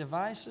electronic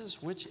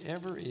devices,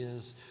 whichever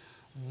is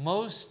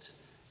most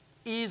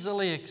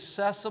easily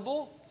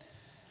accessible.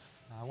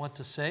 I want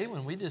to say,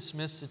 when we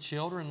dismiss the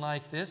children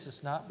like this,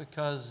 it's not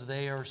because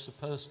they are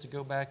supposed to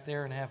go back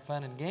there and have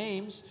fun and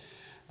games.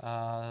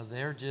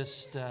 They're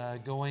just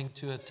going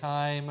to a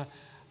time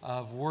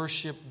of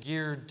worship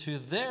geared to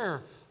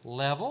their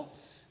level.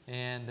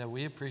 And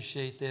we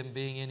appreciate them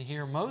being in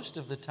here most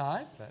of the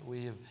time. But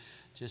we have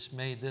just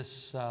made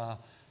this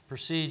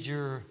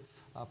procedure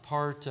a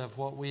part of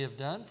what we have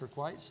done for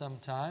quite some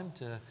time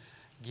to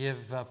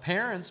give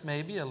parents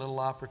maybe a little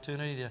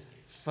opportunity to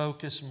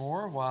focus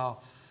more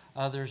while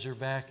others are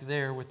back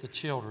there with the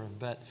children.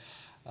 But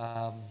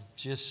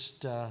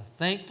just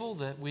thankful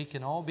that we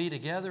can all be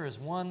together as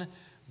one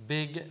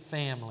big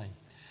family.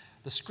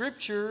 The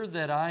scripture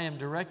that I am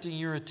directing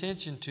your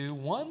attention to,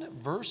 one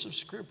verse of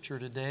scripture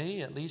today,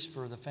 at least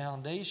for the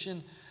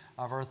foundation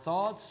of our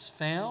thoughts,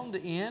 found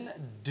in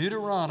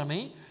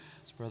Deuteronomy.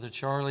 As Brother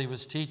Charlie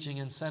was teaching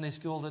in Sunday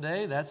school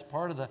today, that's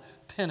part of the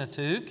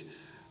Pentateuch,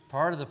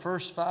 part of the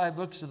first 5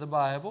 books of the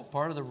Bible,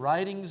 part of the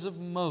writings of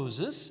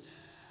Moses,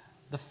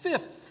 the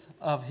 5th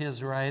of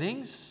his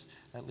writings,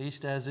 at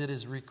least as it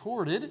is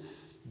recorded,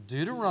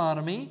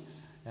 Deuteronomy.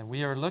 And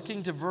we are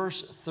looking to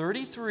verse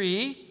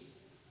 33,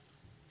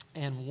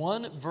 and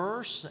one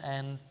verse,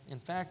 and in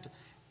fact,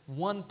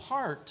 one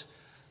part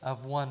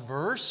of one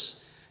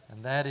verse,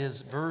 and that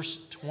is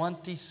verse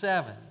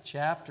 27.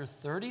 Chapter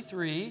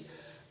 33,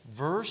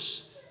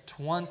 verse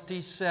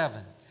 27.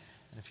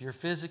 And if you're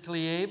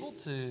physically able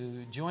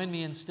to join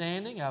me in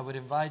standing, I would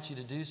invite you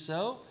to do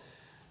so.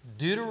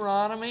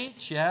 Deuteronomy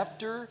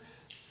chapter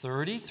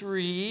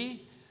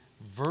 33,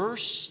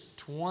 verse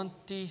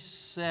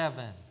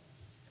 27.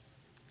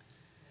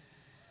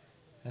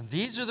 And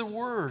these are the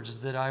words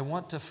that I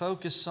want to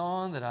focus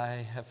on, that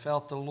I have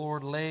felt the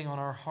Lord laying on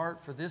our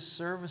heart for this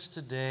service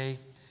today.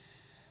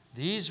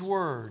 These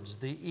words: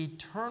 the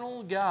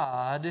eternal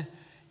God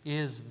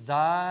is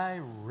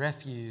thy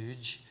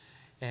refuge,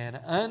 and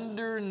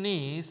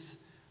underneath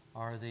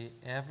are the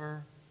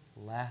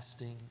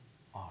everlasting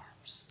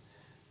arms.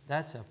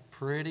 That's a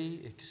pretty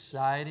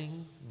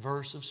exciting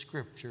verse of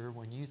Scripture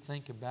when you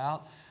think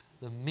about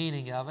the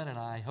meaning of it, and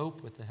I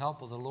hope with the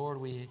help of the Lord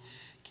we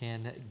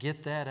can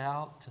get that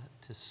out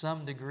to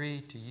some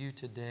degree to you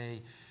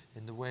today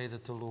in the way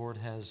that the Lord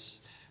has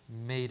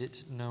made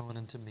it known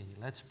unto me.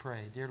 Let's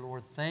pray. Dear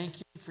Lord, thank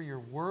you for your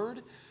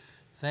word.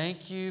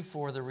 Thank you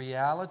for the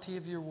reality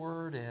of your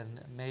word, and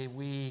may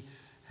we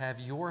have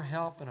your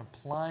help in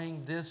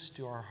applying this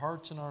to our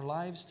hearts and our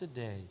lives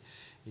today.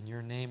 In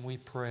your name we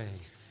pray.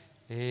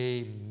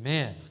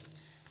 Amen.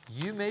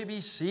 You may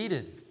be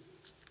seated.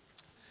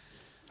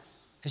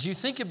 As you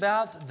think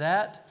about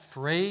that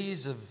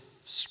phrase of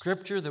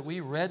Scripture that we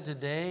read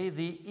today,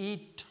 the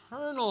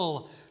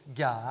eternal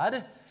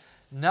God,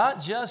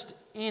 not just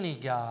any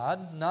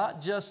God, not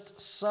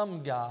just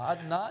some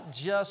God, not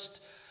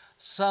just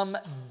some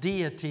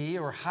deity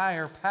or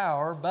higher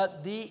power,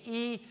 but the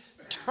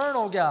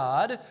eternal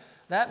God.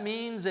 That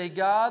means a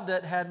God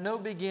that had no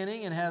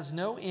beginning and has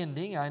no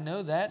ending. I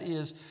know that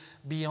is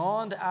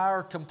beyond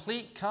our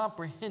complete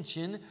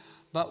comprehension,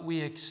 but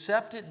we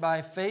accept it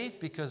by faith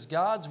because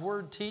God's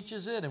Word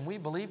teaches it, and we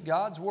believe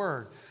God's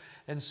Word.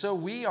 And so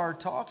we are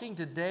talking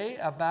today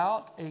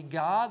about a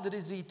God that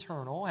is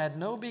eternal, had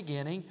no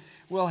beginning,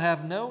 will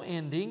have no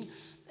ending,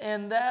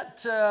 and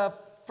that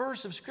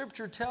verse of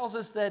Scripture tells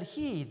us that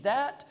He,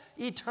 that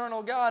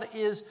eternal God,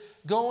 is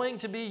going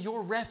to be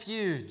your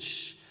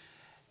refuge.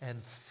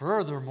 And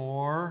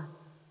furthermore,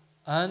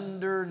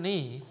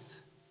 underneath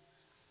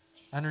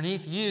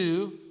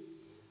you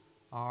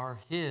are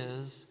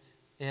His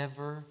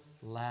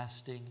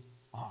everlasting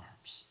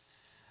arms.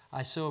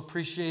 I so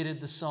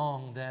appreciated the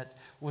song that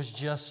was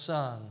just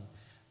sung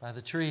by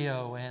the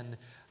trio and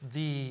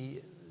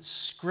the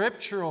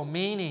scriptural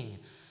meaning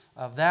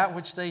of that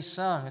which they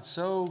sung. It's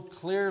so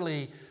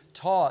clearly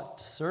taught.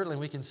 Certainly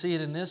we can see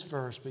it in this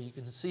verse, but you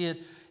can see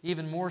it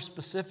even more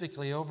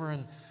specifically over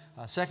in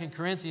 2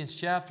 Corinthians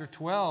chapter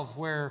 12,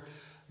 where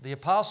the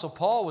Apostle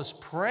Paul was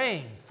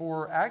praying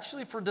for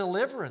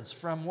deliverance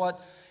from what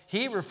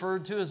he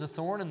referred to as a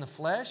thorn in the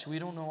flesh. We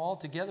don't know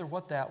altogether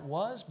what that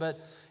was, but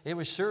it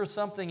was sure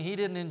something he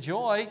didn't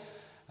enjoy.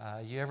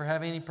 You ever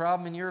have any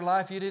problem in your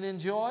life you didn't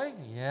enjoy?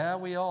 Yeah,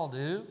 we all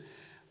do.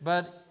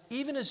 But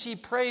even as he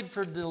prayed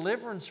for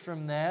deliverance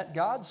from that,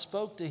 God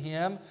spoke to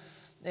him,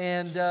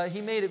 and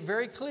He made it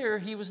very clear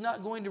He was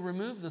not going to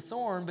remove the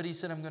thorn, but He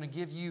said, I'm going to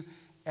give you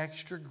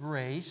extra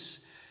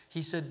grace.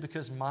 He said,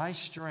 because my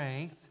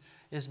strength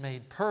is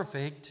made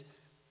perfect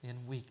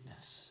in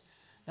weakness.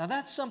 Now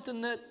that's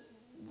something that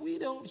we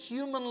don't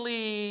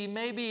humanly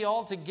maybe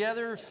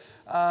altogether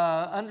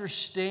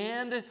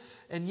understand,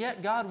 and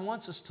yet God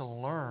wants us to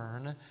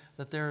learn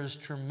that there is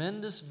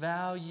tremendous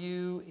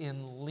value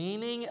in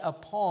leaning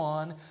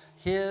upon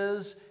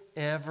His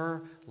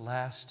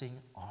everlasting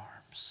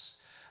arms,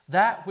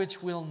 that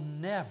which will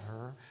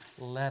never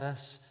let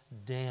us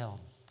down.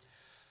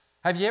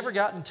 Have you ever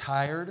gotten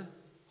tired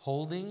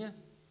holding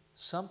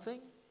something?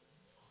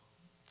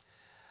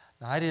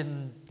 Now, I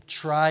didn't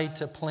try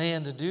to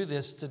plan to do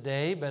this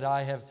today, but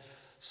I have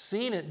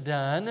seen it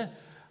done.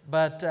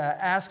 But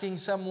asking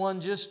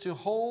someone just to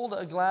hold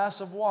a glass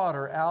of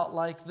water out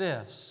like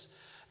this.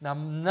 Now,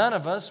 none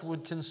of us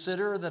would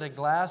consider that a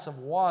glass of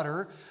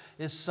water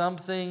is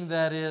something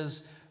that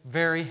is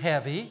very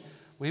heavy.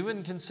 We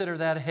wouldn't consider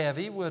that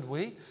heavy, would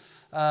we?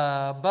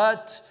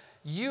 But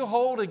you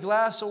hold a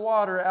glass of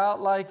water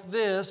out like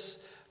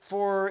this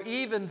for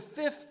even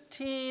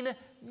 15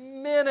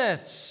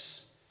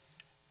 minutes,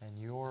 and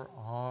your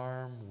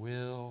arm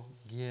will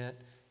get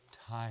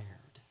tired.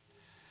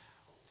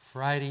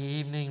 Friday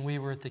evening, we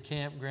were at the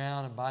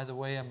campground, and by the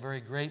way, I'm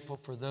very grateful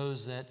for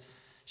those that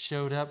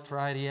showed up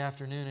Friday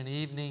afternoon and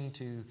evening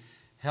to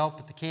help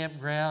at the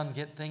campground,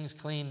 get things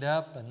cleaned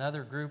up.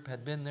 Another group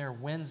had been there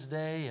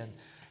Wednesday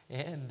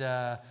and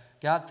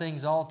got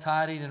things all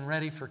tidied and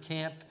ready for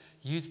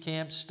youth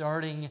camp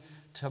starting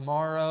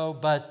tomorrow.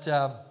 But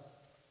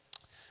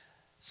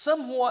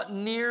somewhat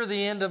near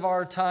the end of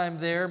our time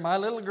there, my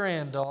little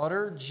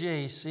granddaughter,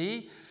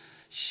 JC,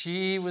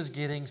 she was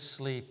getting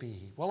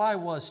sleepy. Well, I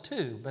was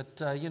too,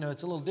 but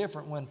it's a little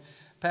different when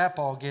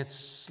Papaw gets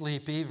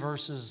sleepy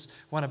versus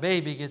when a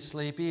baby gets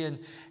sleepy.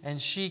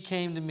 And she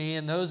came to me,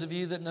 and those of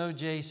you that know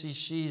JC,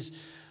 she's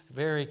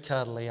very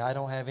cuddly. I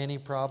don't have any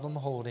problem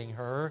holding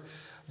her.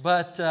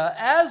 But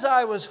as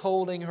I was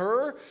holding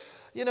her,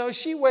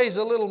 she weighs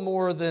a little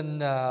more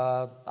than,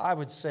 I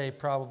would say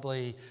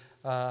probably,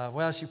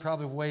 she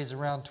probably weighs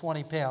around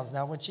 20 pounds.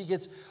 Now, when she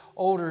gets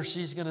older,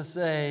 she's going to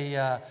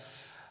say,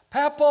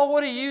 Papaw,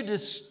 what are you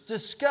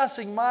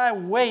discussing my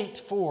weight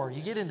for?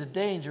 You get into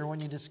danger when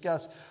you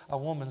discuss a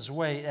woman's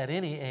weight at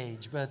any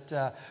age. But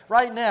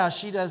right now,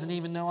 she doesn't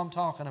even know I'm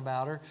talking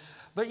about her.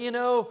 But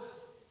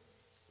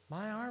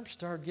my arms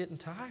started getting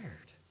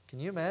tired. Can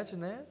you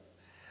imagine that?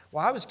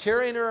 Well, I was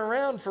carrying her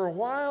around for a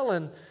while,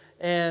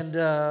 and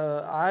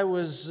I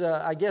was,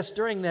 I guess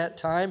during that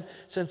time,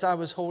 since I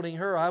was holding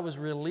her, I was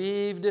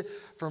relieved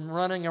from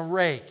running a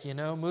rake,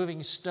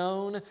 moving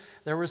stone.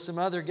 There were some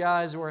other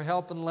guys who were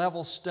helping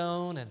level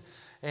stone,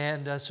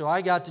 and so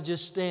I got to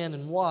just stand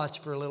and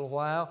watch for a little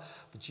while.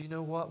 But you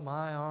know what?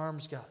 My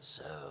arms got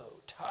so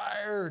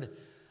tired.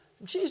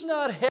 And she's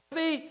not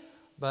heavy,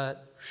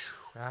 but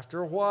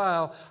after a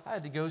while, I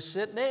had to go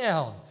sit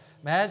down.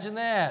 Imagine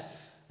that.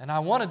 And I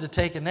wanted to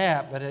take a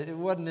nap, but it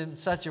wasn't in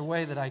such a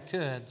way that I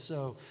could.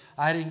 So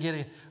I didn't get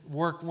to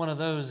work one of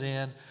those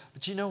in.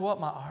 But you know what?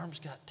 My arms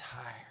got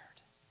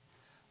tired.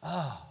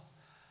 Oh,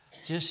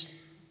 just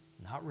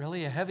not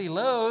really a heavy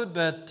load,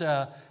 but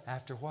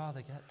after a while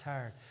they got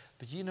tired.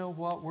 But you know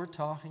what? We're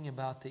talking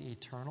about the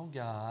eternal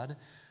God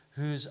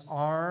whose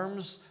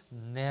arms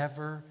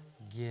never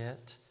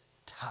get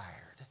tired.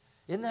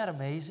 Isn't that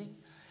amazing?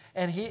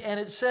 And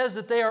it says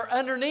that they are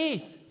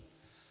underneath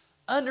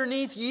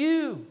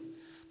you.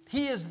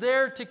 He is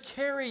there to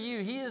carry you.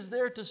 He is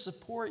there to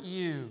support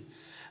you.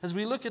 As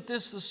we look at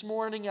this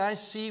morning, I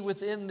see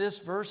within this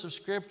verse of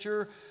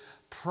Scripture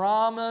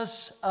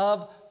promise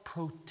of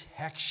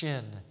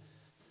protection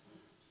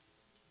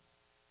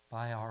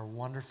by our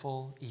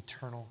wonderful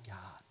eternal God.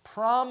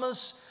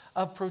 Promise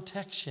of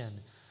protection.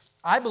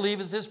 I believe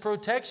that this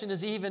protection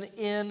is even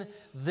in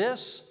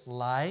this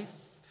life.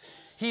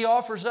 He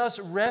offers us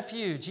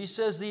refuge. He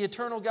says the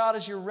eternal God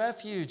is your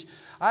refuge.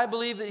 I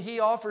believe that He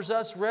offers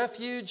us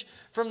refuge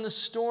from the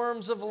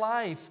storms of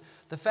life.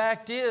 The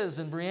fact is,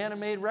 and Brianna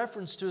made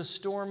reference to a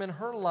storm in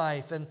her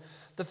life, and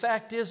the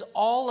fact is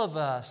all of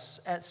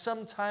us at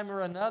some time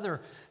or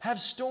another have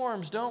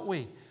storms, don't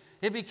we?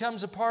 It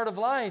becomes a part of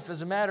life.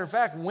 As a matter of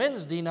fact,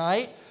 Wednesday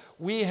night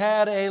we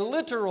had a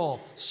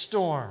literal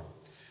storm.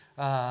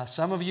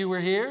 Some of you were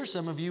here,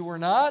 some of you were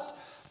not.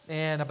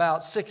 And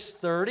about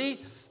 6:30,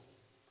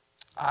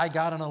 I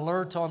got an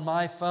alert on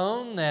my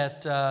phone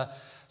that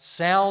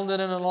sounded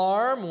an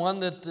alarm, one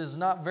that is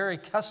not very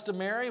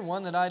customary,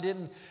 one that I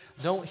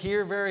don't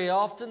hear very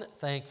often,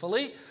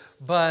 thankfully.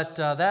 But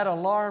that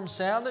alarm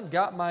sounded,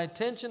 got my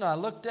attention. I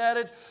looked at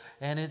it,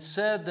 and it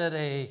said that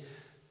a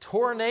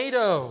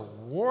tornado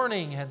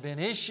warning had been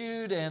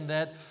issued and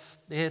that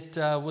it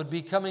would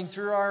be coming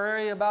through our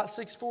area about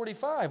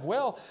 6:45.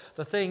 Well,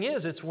 the thing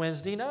is, it's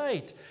Wednesday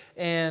night,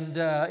 and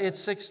it's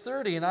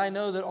 6:30, and I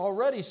know that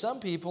already some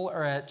people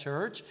are at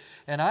church,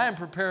 and I am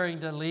preparing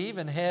to leave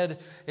and head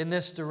in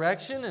this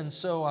direction, and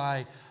so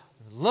I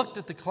looked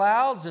at the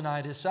clouds, and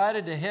I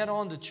decided to head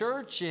on to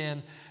church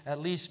and at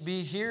least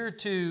be here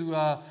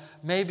to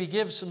maybe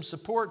give some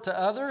support to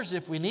others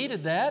if we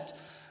needed that.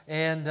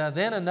 And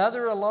then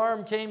another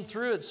alarm came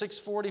through at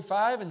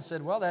 6:45 and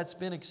said, well, that's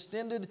been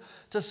extended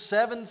to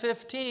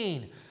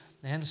 7:15.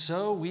 And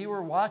so we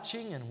were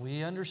watching, and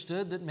we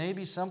understood that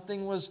maybe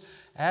something was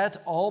at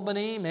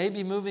Albany,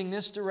 maybe moving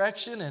this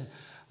direction. And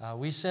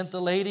we sent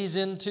the ladies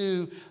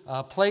into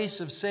a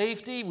place of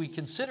safety. We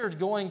considered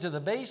going to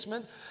the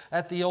basement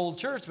at the old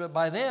church, but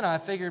by then I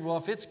figured, well,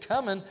 if it's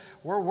coming,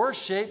 we're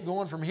worse shape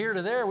going from here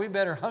to there. We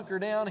better hunker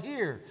down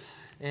here.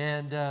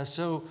 And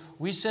so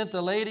we sent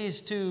the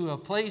ladies to a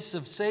place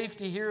of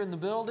safety here in the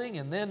building,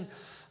 and then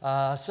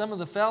some of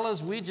the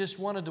fellas, we just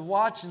wanted to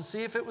watch and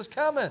see if it was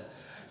coming.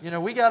 You know,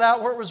 we got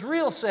out where it was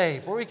real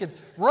safe, where we could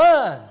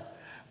run.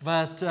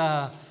 But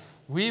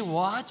we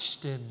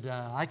watched, and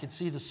I could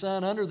see the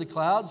sun under the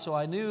clouds, so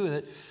I knew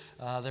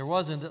that there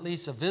wasn't at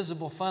least a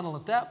visible funnel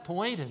at that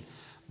point. And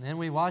then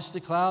we watched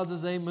the clouds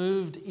as they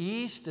moved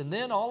east, and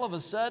then all of a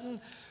sudden,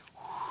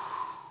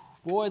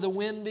 boy, the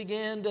wind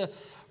began to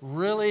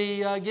really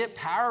get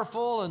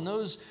powerful, and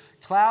those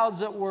clouds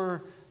that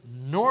were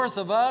north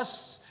of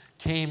us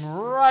came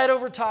right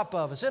over top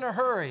of us in a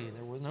hurry.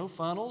 There were no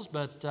funnels,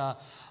 but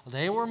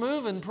they were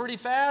moving pretty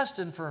fast,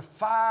 and for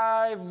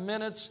 5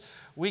 minutes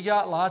we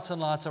got lots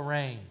and lots of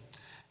rain.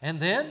 And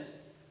then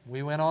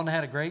we went on and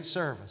had a great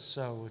service.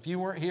 So if you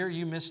weren't here,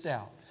 you missed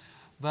out.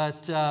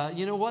 But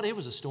you know what? It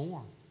was a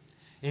storm.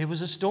 It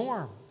was a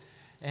storm.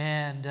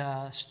 And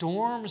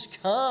storms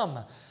come.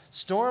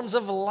 Storms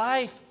of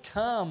life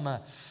come.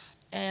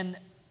 And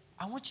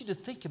I want you to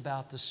think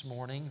about this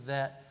morning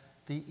that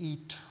the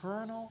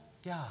eternal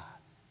God,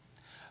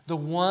 the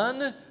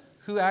one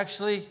who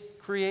actually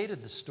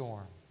created the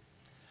storm,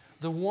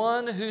 the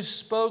one who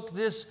spoke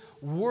this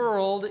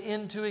world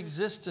into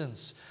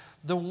existence,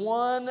 the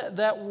one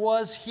that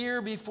was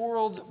here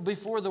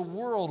before the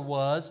world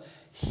was,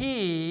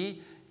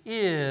 He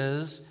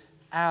is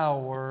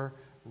our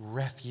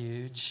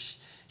refuge.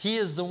 He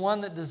is the one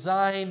that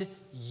designed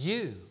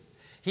you.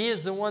 He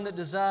is the one that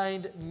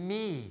designed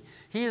me.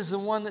 He is the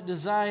one that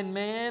designed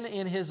man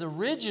in his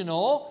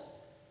original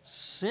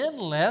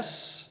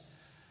sinless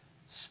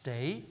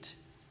state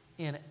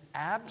in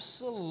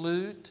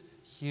absolute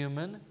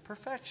human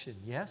perfection.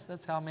 Yes,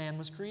 that's how man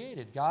was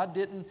created. God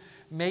didn't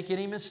make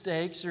any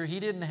mistakes, or He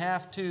didn't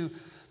have to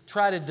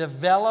try to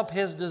develop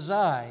His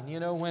design. You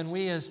know, when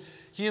we as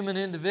human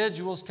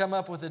individuals come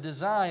up with a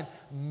design,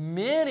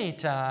 many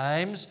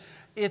times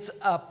it's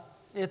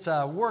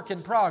a work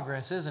in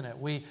progress, isn't it?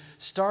 We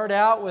start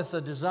out with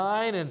a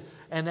design,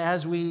 and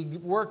as we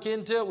work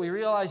into it, we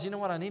realize, you know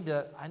what, I need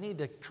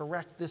to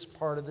correct this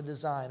part of the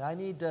design. I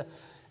need to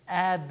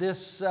add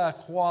this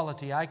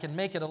quality. I can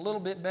make it a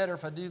little bit better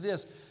if I do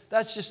this.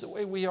 That's just the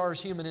way we are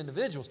as human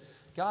individuals.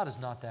 God is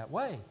not that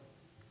way.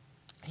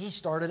 He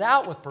started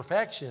out with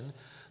perfection.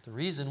 The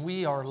reason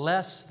we are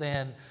less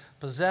than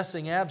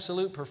possessing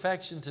absolute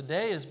perfection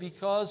today is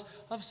because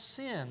of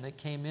sin that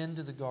came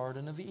into the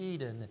Garden of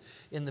Eden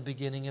in the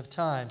beginning of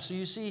time. So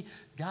you see,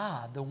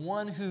 God, the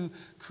one who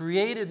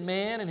created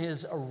man in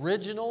his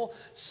original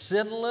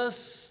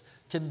sinless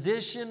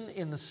condition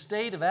in the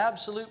state of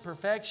absolute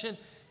perfection,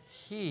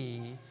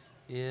 He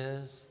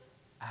is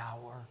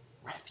our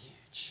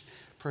refuge.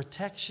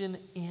 Protection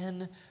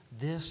in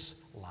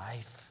this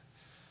life.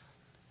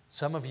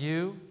 Some of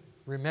you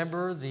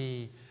remember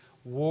the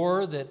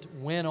war that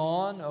went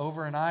on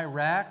over in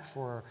Iraq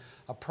for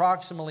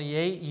approximately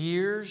 8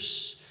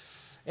 years.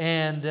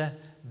 And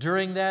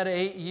during that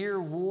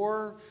 8-year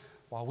war,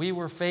 while we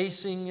were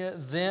facing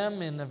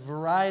them in a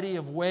variety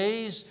of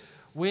ways,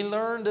 we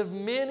learned of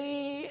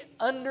many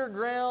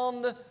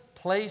underground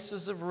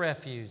places of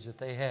refuge that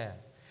they had.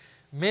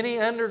 Many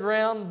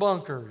underground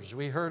bunkers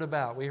we heard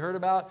about. We heard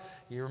about,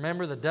 you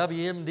remember the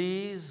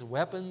WMDs,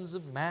 weapons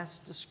of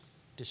mass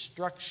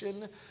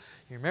destruction.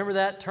 You remember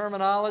that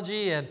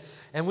terminology? And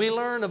we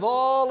learned of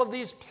all of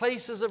these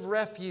places of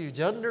refuge,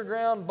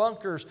 underground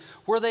bunkers,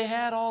 where they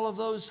had all of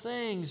those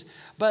things.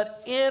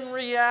 But in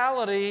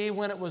reality,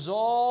 when it was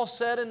all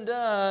said and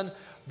done,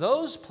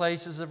 those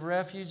places of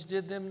refuge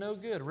did them no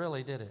good,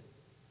 really, did it?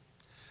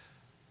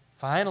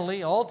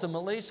 Finally,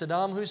 ultimately,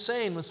 Saddam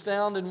Hussein was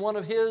found in one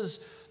of his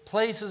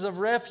places of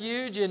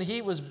refuge, and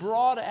he was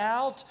brought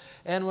out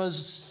and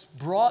was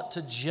brought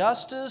to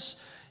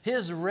justice.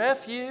 His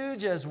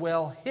refuge, as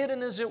well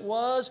hidden as it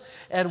was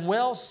and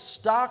well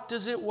stocked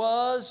as it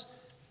was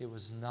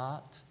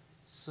not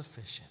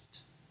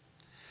sufficient.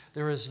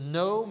 There is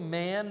no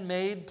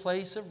man-made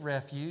place of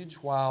refuge.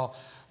 While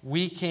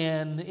we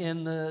can,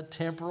 in the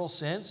temporal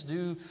sense,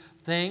 do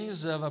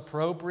things of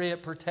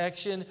appropriate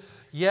protection,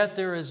 yet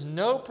there is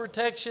no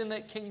protection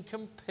that can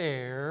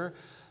compare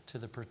to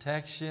the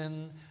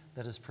protection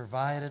that is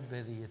provided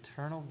by the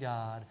eternal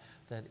God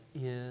that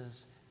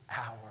is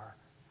our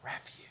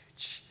refuge.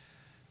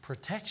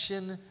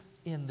 Protection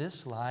in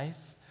this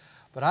life,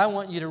 but I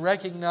want you to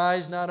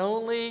recognize not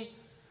only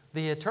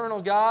the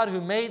eternal God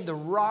who made the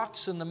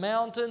rocks and the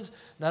mountains,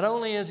 not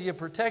only is He a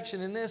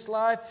protection in this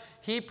life,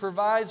 He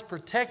provides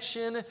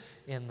protection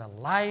in the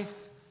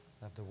life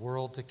of the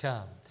world to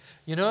come.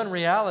 You know, in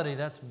reality,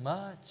 that's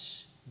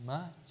much,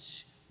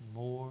 much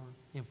more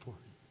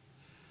important.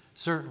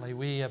 Certainly,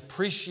 we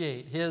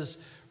appreciate His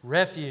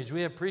refuge.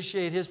 We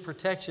appreciate His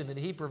protection that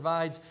He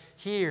provides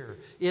here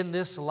in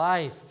this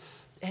life.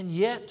 And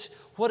yet,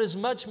 what is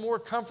much more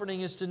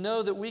comforting is to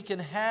know that we can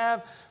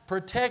have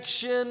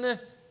protection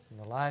in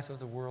the life of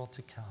the world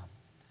to come.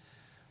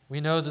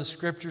 We know the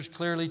Scriptures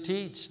clearly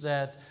teach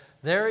that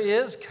there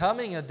is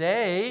coming a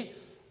day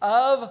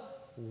of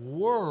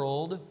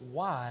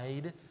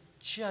worldwide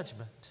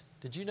judgment.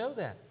 Did you know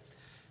that?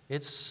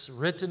 It's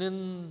written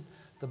in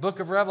the book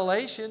of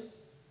Revelation.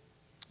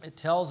 It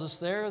tells us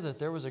there that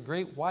there was a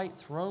great white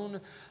throne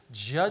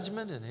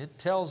judgment, and it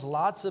tells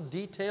lots of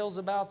details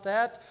about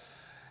that.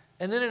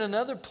 And then in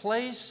another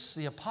place,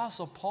 the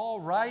Apostle Paul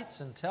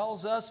writes and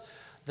tells us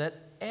that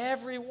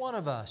every one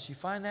of us, you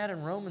find that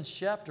in Romans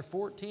chapter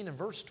 14 and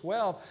verse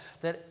 12,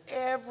 that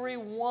every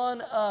one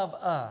of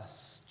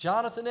us,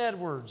 Jonathan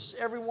Edwards,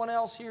 everyone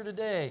else here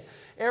today,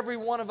 every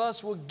one of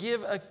us will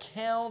give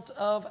account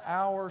of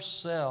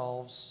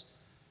ourselves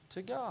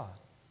to God.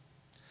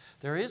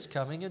 There is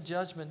coming a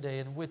judgment day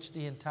in which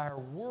the entire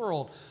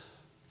world,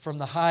 from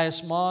the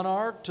highest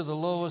monarch to the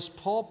lowest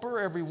pauper,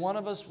 every one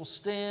of us will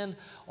stand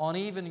on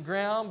even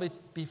ground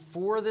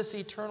before this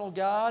eternal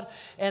God.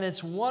 And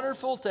it's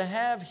wonderful to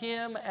have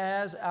Him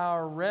as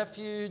our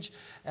refuge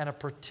and a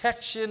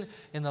protection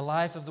in the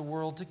life of the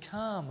world to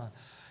come.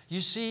 You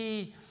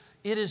see,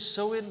 it is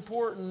so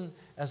important,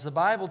 as the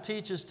Bible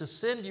teaches, to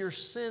send your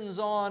sins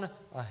on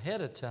ahead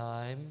of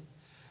time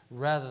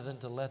rather than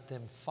to let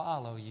them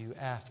follow you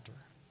after.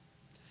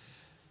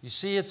 You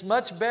see, it's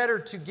much better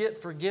to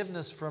get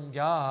forgiveness from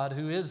God,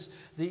 who is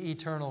the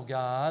eternal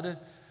God,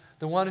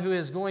 the one who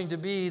is going to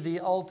be the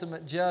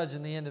ultimate judge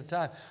in the end of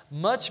time.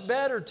 Much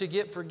better to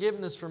get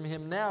forgiveness from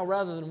Him now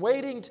rather than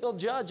waiting till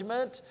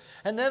judgment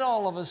and then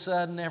all of a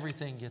sudden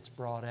everything gets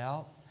brought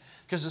out.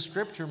 Because the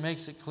Scripture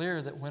makes it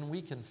clear that when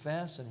we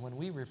confess and when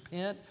we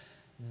repent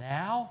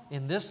now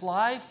in this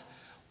life,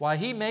 why,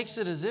 He makes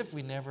it as if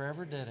we never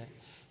ever did it.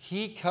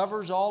 He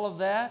covers all of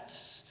that.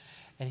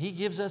 And He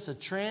gives us a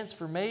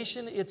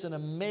transformation. It's an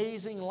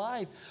amazing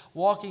life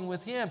walking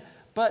with Him.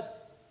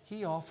 But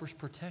He offers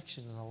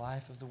protection in the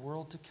life of the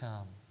world to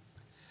come.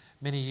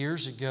 Many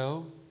years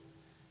ago,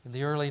 in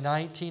the early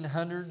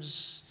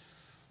 1900s,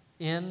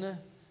 in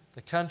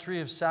the country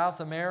of South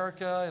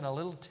America, in a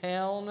little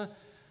town,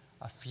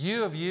 a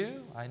few of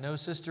you, I know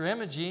Sister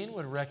Imogene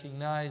would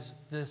recognize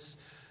this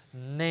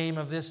name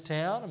of this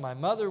town, and my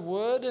mother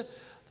would,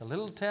 the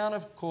little town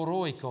of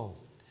Coroico.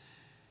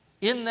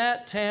 In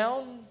that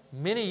town,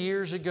 many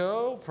years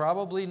ago,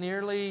 probably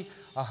nearly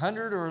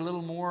 100 or a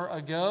little more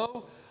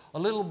ago, a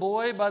little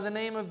boy by the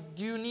name of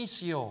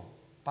Dionisio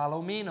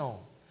Palomino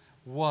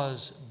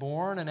was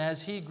born. And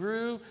as he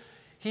grew,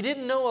 he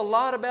didn't know a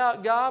lot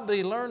about God, but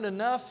he learned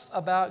enough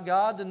about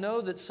God to know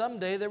that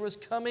someday there was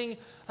coming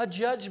a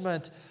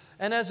judgment.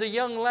 And as a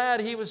young lad,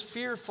 he was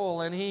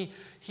fearful, and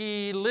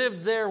he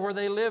lived there where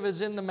they live,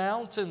 is in the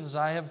mountains.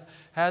 I have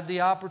had the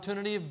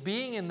opportunity of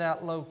being in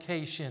that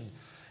location.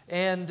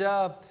 And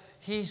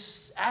he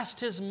asked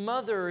his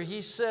mother,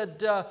 he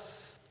said,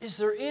 is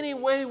there any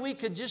way we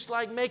could just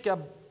like make a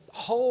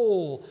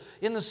hole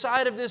in the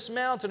side of this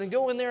mountain and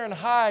go in there and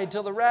hide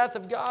till the wrath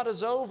of God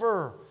is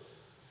over?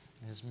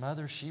 His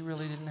mother, she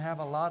really didn't have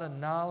a lot of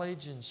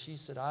knowledge, and she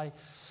said, I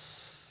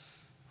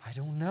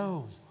don't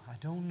know. I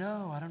don't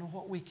know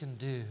what we can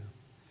do.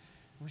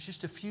 It was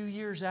just a few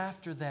years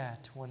after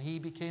that, when he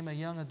became a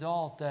young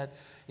adult, that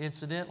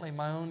incidentally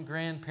my own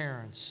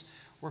grandparents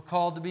were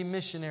called to be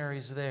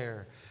missionaries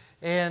there.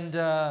 And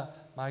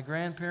my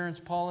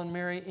grandparents, Paul and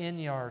Mary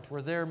Inyart,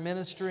 were there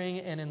ministering,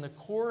 and in the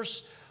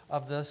course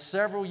of the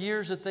several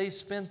years that they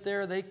spent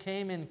there, they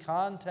came in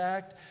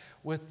contact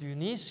with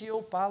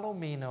Dionisio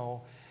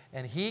Palomino,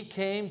 and he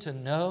came to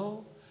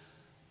know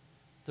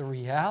the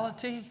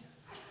reality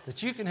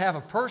that you can have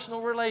a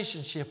personal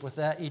relationship with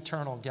that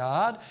eternal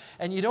God,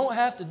 and you don't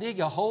have to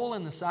dig a hole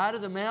in the side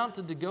of the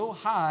mountain to go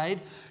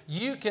hide.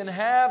 You can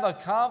have a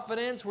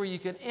confidence where you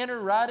can enter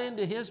right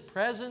into His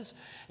presence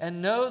and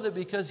know that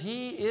because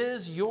He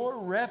is your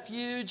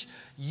refuge,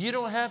 you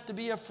don't have to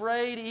be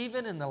afraid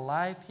even in the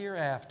life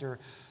hereafter.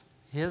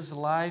 His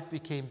life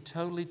became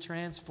totally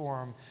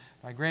transformed.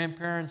 My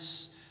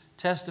grandparents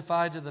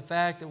testified to the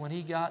fact that when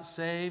he got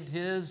saved,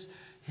 his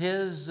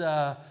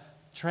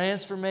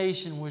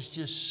transformation was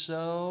just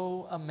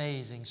so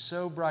amazing,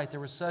 so bright. There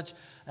was such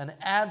an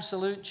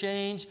absolute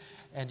change.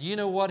 And you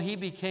know what? He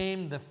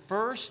became the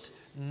first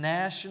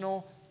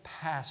national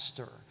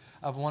pastor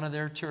of one of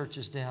their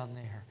churches down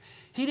there.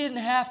 He didn't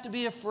have to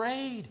be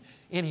afraid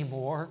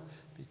anymore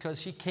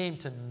because he came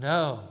to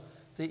know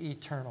the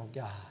eternal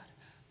God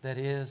that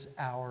is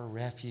our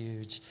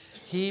refuge.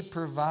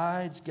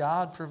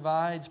 God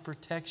provides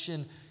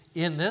protection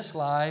in this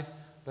life,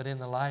 but in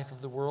the life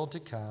of the world to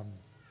come.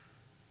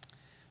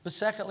 But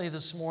secondly,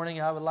 this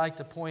morning, I would like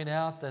to point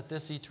out that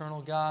this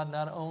eternal God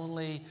not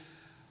only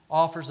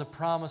offers a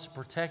promise of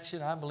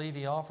protection, I believe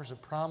He offers a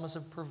promise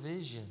of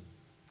provision.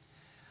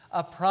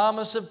 A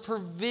promise of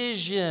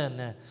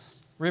provision.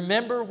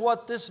 Remember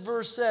what this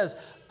verse says.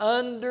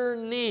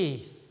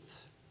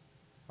 Underneath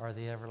are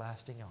the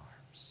everlasting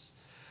arms.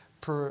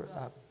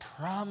 A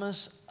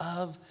promise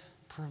of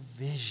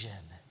provision.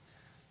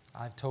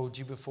 I've told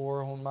you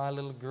before, when my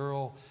little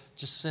girl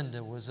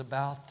Jacinda was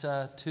about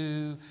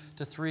 2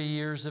 to 3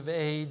 years of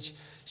age,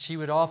 she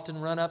would often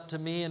run up to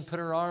me and put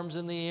her arms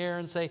in the air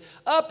and say,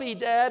 "Uppy,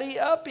 Daddy,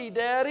 uppy,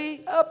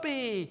 Daddy,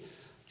 uppy."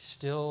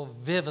 Still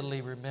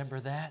vividly remember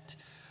that.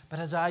 But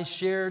as I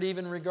shared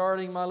even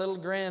regarding my little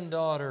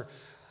granddaughter,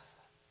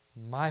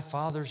 my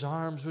father's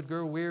arms would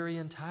grow weary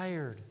and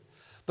tired.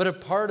 But a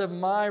part of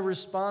my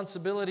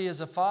responsibility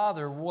as a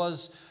father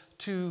was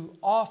to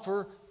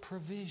offer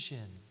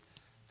provision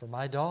for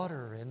my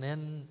daughter and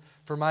then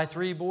for my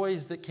 3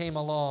 boys that came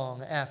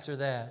along after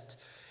that.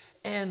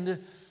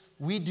 And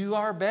we do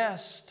our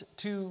best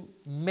to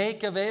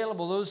make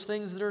available those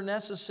things that are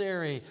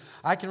necessary.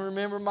 I can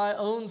remember my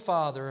own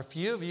father. A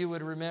few of you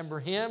would remember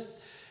him.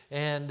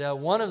 And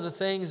one of the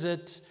things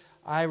that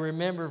I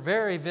remember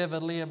very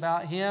vividly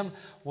about him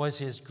was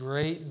his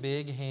great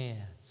big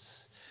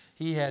hands.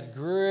 He had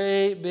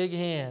great big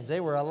hands. They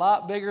were a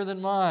lot bigger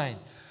than mine.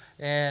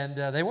 And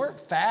they weren't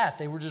fat.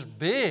 They were just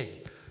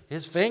big.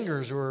 His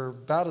fingers were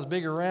about as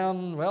big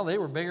around, well, they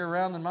were bigger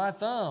around than my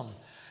thumb.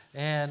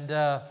 And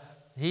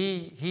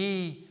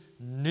he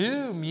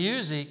knew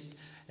music,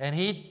 and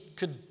he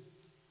could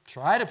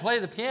try to play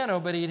the piano,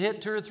 but he'd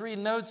hit 2 or 3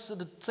 notes at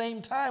the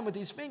same time with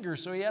his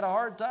fingers, so he had a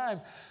hard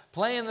time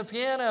playing the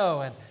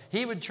piano. And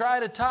he would try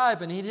to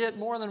type, and he'd hit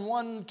more than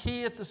one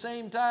key at the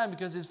same time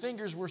because his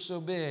fingers were so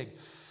big.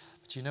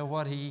 But you know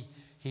what? He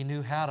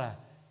knew how to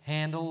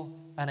handle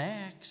an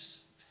axe.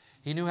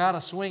 He knew how to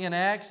swing an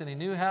axe, and he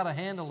knew how to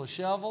handle a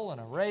shovel and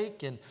a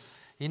rake, and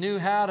he knew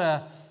how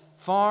to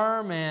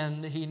farm,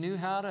 and he knew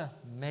how to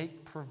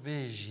make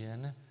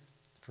provision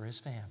for his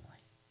family.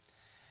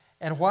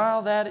 And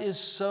while that is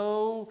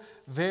so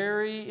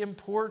very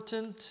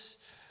important,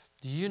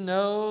 do you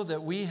know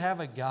that we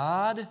have a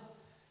God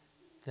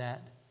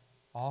that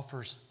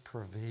offers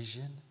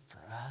provision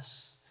for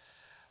us?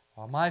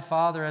 While my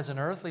father, as an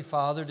earthly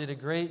father, did a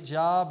great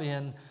job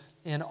in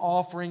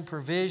offering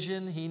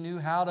provision, he knew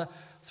how to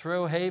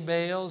throw hay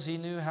bales. He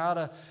knew how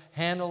to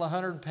handle a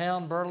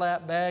 100-pound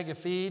burlap bag of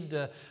feed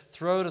to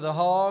throw to the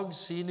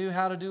hogs. He knew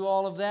how to do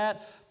all of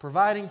that,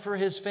 providing for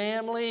his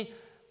family.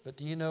 But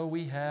do you know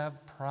we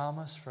have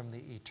promise from the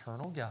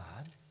eternal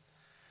God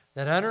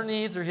that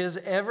underneath are His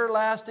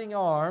everlasting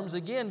arms?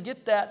 Again,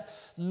 get that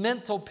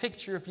mental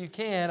picture, if you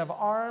can, of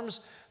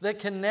arms that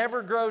can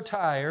never grow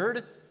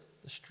tired.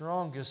 The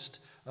strongest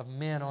of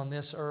men on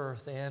this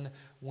earth and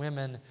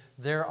women,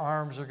 their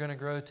arms are going to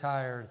grow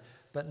tired.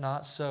 But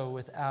not so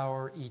with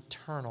our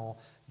eternal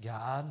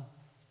God.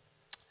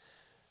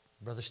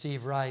 Brother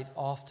Steve Wright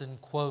often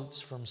quotes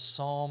from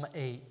Psalm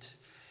 8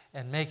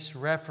 and makes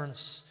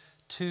reference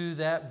to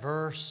that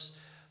verse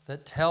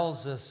that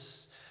tells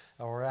us,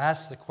 or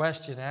asks the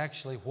question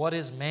actually, what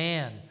is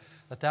man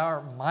that thou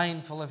art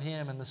mindful of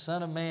him, and the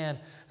Son of Man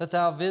that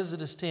thou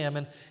visitest him?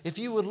 And if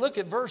you would look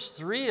at verse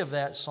 3 of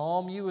that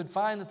psalm, you would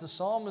find that the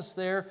psalmist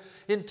there,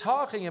 in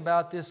talking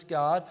about this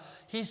God,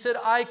 he said,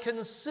 "I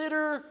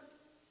consider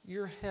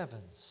your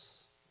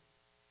heavens,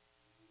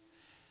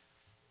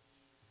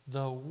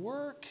 the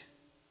work,"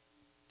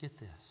 get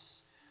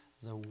this,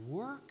 "the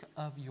work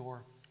of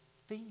your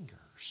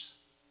fingers."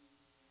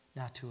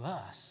 Now to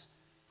us,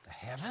 the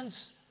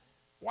heavens,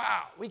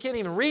 wow, we can't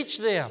even reach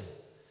them.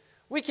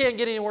 We can't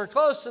get anywhere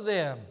close to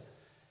them.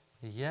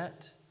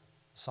 Yet,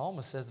 the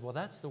psalmist says, well,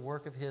 that's the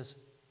work of His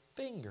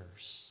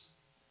fingers.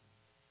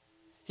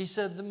 He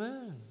said the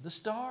moon, the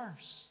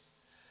stars.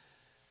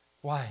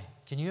 Why,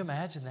 can you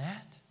imagine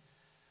that?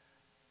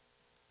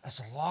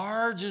 As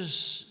large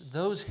as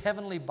those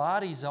heavenly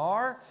bodies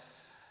are,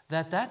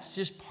 that's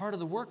just part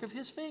of the work of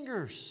His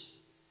fingers.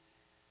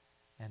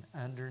 and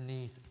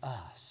underneath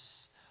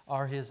us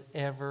are His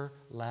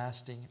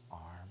everlasting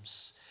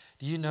arms.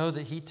 Do you know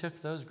that He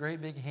took those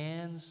great big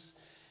hands?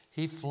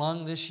 He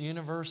flung this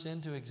universe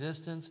into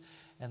existence,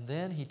 and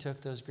then He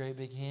took those great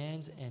big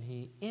hands and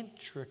He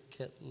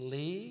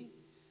intricately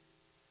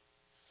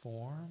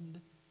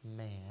formed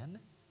man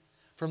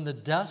from the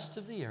dust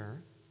of the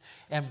earth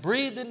and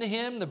breathed into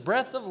him the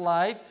breath of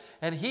life,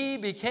 and he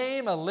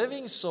became a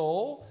living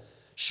soul.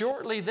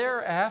 Shortly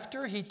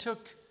thereafter, He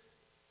took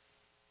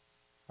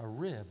a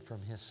rib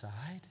from his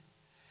side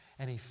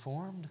and He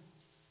formed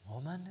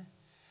woman,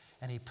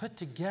 and He put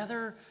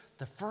together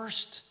the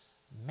first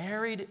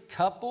married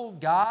couple.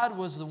 God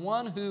was the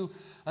one who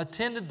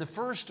attended the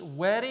first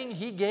wedding.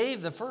 He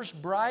gave the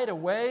first bride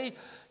away.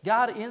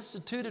 God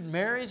instituted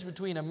marriage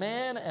between a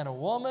man and a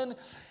woman,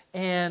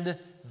 and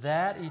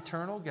that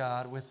eternal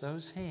God, with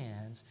those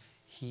hands,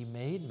 He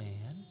made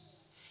man.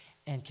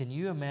 And can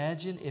you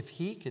imagine if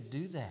He could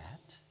do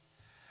that?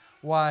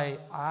 Why,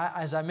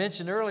 as I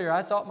mentioned earlier,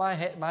 I thought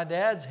my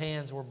dad's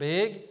hands were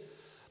big,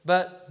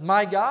 but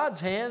my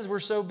God's hands were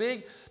so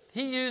big,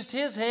 He used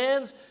His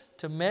hands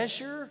to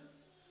measure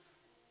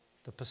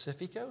the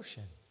Pacific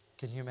Ocean.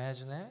 Can you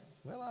imagine that?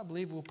 Well, I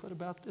believe we'll put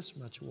about this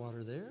much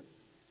water there.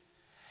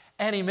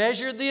 And He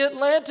measured the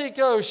Atlantic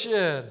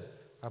Ocean.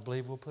 I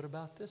believe we'll put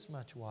about this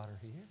much water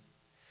here.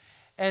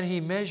 And He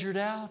measured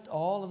out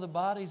all of the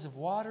bodies of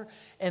water.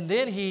 And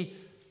then He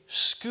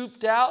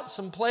scooped out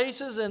some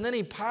places, and then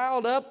He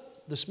piled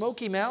up the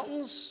Smoky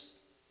Mountains.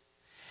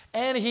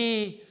 And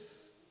He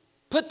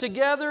put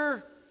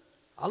together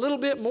a little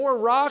bit more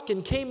rock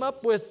and came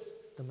up with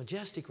the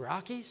majestic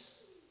Rockies.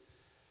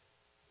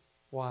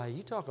 Why,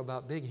 you talk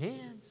about big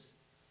hands.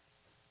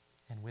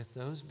 And with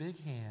those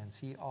big hands,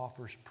 He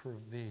offers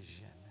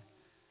provision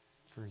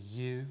for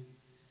you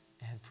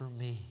and for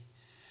me.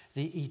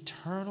 The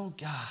eternal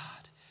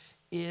God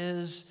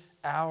is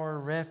our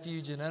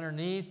refuge, and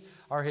underneath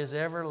are His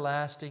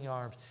everlasting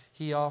arms.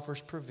 He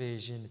offers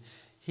provision.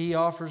 He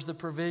offers the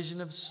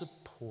provision of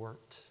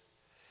support.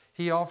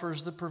 He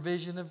offers the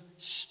provision of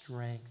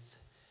strength.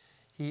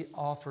 He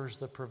offers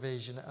the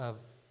provision of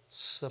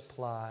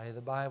supply.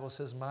 The Bible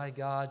says, "My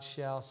God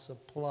shall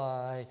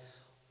supply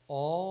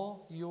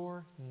all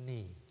your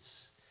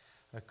needs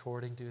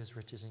according to His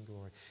riches and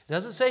glory." It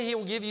doesn't say He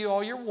will give you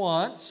all your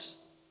wants.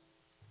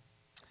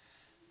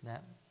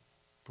 That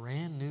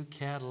brand new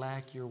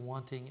Cadillac you're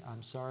wanting,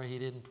 I'm sorry He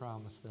didn't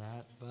promise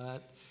that,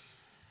 but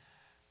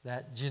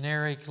that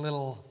generic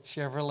little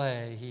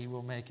Chevrolet He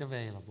will make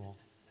available.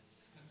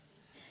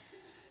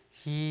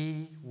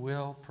 He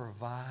will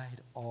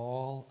provide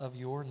all of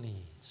your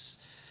needs.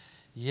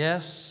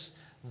 Yes,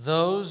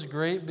 those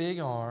great big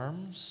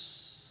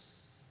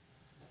arms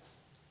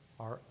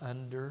are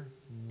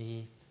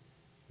underneath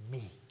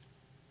me,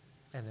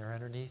 and they're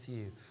underneath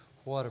you.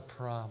 What a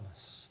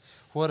promise.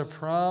 What a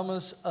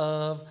promise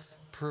of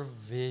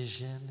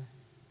provision.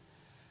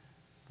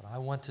 But I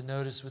want to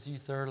notice with you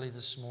thirdly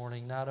this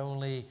morning, not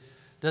only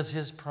does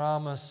His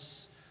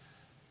promise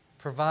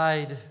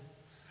provide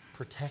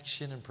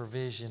protection and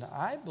provision,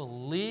 I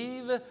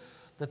believe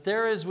that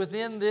there is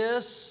within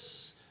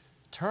this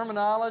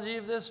terminology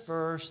of this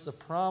verse the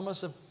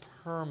promise of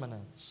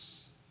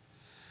permanence.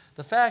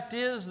 The fact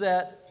is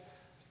that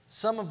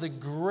some of the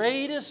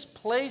greatest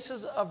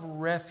places of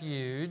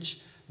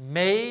refuge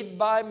made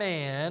by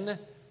man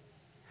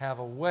have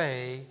a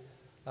way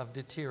of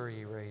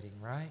deteriorating,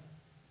 right?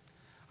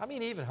 I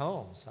mean, even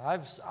homes.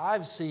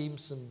 I've seen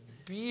some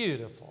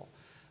beautiful,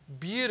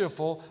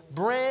 beautiful,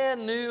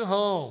 brand new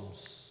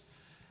homes.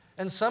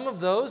 And some of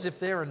those,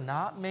 if they are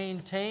not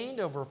maintained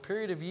over a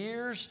period of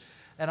years,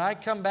 and I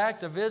come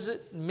back to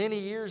visit many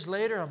years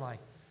later, I'm like,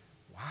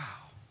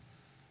 wow,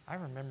 I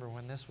remember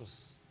when this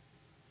was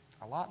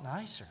a lot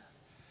nicer.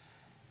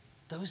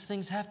 Those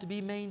things have to be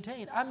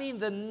maintained. I mean,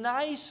 the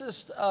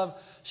nicest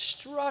of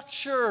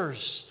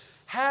structures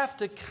have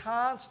to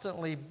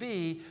constantly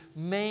be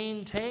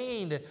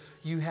maintained.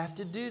 You have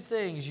to do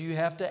things. You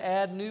have to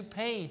add new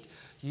paint.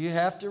 You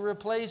have to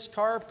replace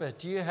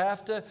carpet. You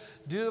have to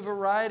do a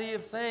variety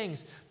of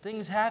things.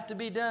 Things have to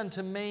be done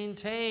to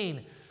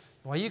maintain.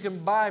 Well, you can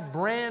buy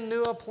brand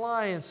new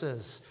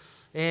appliances.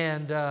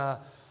 And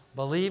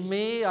believe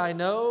me, I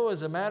know,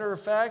 as a matter of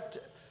fact,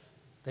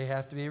 they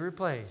have to be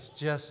replaced.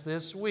 Just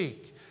this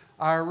week,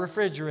 our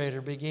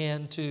refrigerator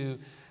began to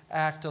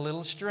act a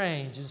little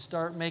strange and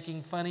start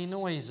making funny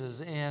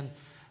noises and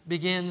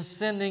began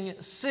sending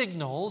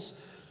signals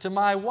to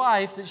my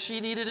wife that she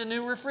needed a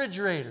new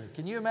refrigerator.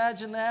 Can you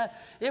imagine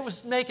that? It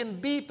was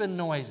making beeping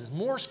noises,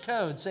 Morse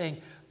code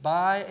saying,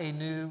 "Buy a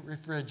new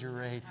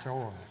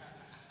refrigerator."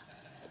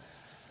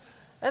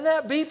 And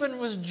that beeping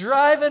was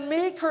driving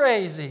me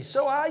crazy.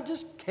 So I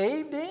just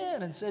caved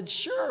in and said,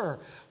 sure,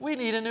 we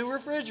need a new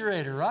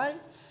refrigerator, right?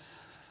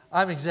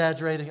 I'm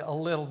exaggerating a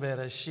little bit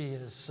as she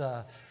is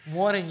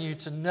wanting you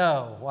to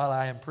know while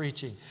I am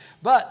preaching.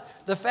 But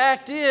the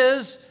fact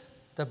is,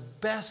 the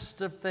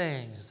best of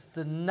things,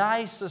 the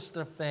nicest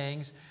of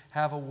things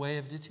have a way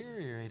of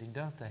deteriorating,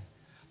 don't they?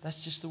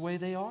 That's just the way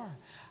they are.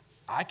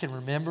 I can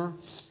remember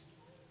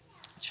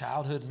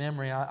childhood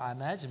memory, I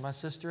imagine my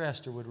sister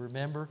Esther would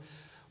remember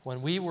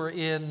when we were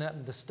in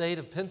the state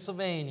of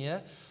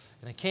Pennsylvania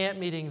in a camp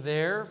meeting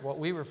there, what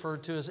we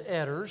referred to as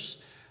Edders.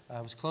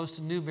 It was close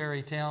to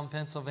Newberrytown,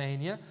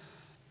 Pennsylvania.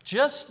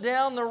 Just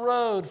down the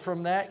road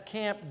from that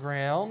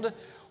campground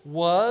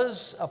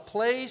was a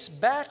place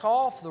back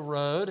off the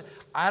road.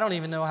 I don't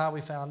even know how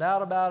we found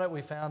out about it.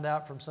 We found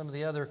out from some of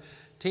the other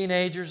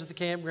teenagers at the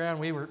campground.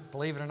 We were,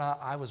 believe it or not,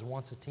 I was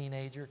once a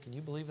teenager. Can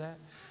you believe that?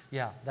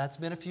 Yeah, that's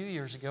been a few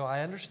years ago.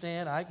 I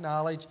understand, I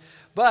acknowledge.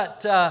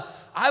 But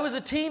I was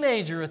a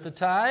teenager at the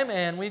time,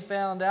 and we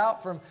found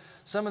out from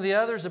some of the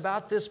others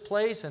about this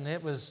place, and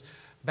it was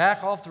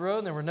back off the road,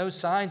 and there were no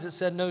signs that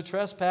said no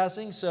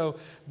trespassing. So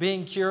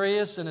being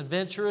curious and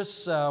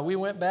adventurous, we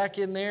went back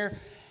in there,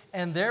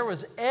 and there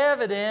was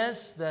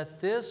evidence that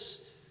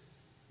this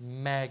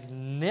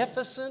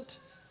magnificent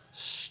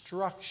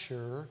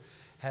structure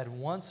had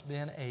once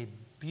been a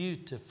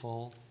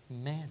beautiful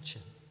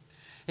mansion.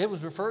 It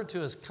was referred to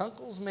as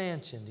Kunkel's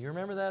Mansion. Do you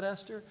remember that,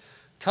 Esther?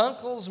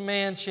 Kunkel's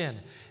Mansion.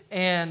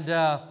 And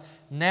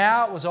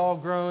now it was all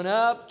grown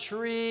up.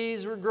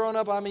 Trees were growing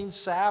up. I mean,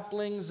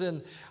 saplings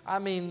and,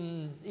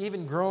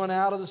 even growing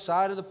out of the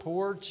side of the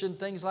porch and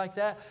things like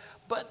that.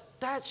 But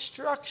that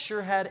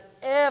structure had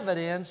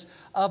evidence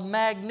of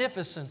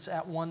magnificence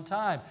at one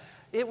time.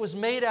 It was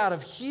made out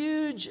of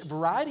huge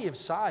variety of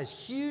size,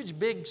 huge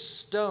big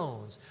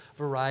stones,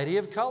 variety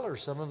of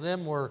colors. Some of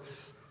them were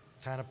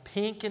kind of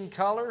pink in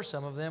color.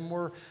 Some of them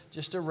were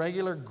just a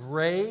regular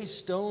gray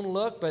stone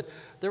look. But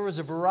there was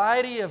a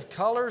variety of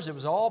colors. It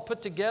was all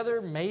put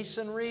together,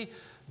 masonry,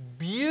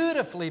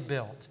 beautifully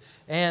built.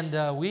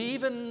 And we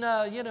even,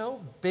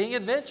 being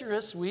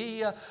adventurous,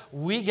 we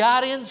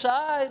got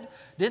inside.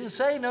 Didn't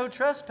say no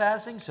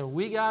trespassing, so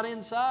we got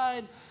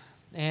inside.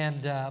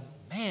 And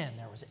man,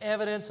 there was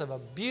evidence of a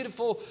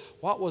beautiful,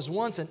 what was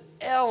once an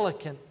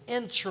elegant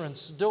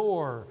entrance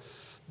door.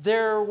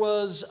 There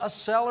was a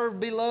cellar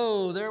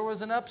below. There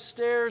was an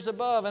upstairs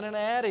above and an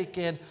attic.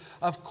 And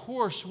of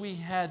course, we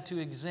had to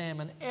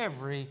examine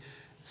every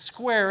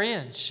square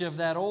inch of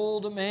that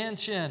old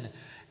mansion.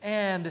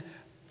 And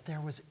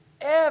there was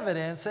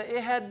evidence that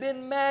it had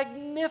been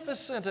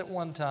magnificent at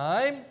one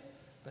time,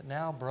 but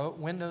now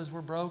windows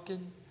were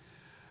broken.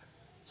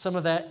 Some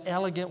of that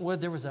elegant wood,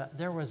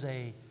 there was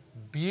a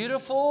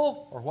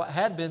beautiful, or what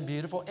had been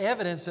beautiful,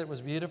 evidence that it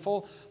was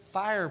beautiful,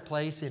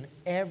 fireplace in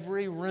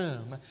every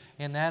room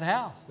in that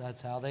house.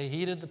 That's how they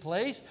heated the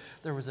place.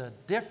 There was a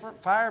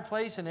different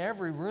fireplace in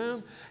every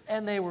room,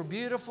 and they were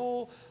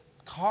beautiful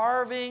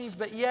carvings,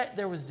 but yet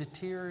there was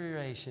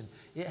deterioration.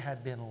 It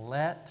had been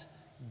let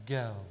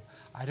go.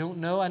 I don't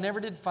know. I never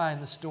did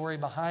find the story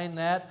behind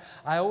that.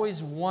 I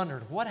always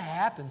wondered what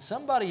happened.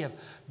 Somebody of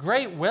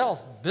great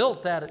wealth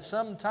built that at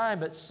some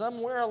time, but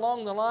somewhere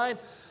along the line,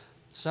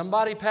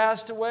 somebody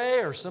passed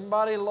away or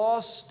somebody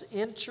lost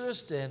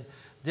interest and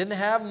didn't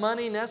have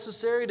money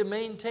necessary to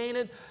maintain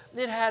it.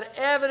 It had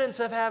evidence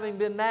of having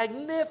been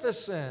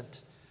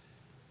magnificent.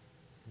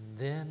 And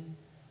then,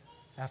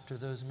 after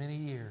those many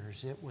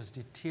years, it was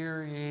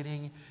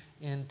deteriorating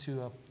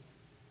into a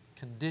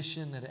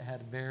condition that it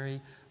had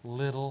very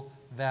little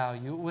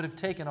value. It would have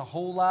taken a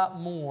whole lot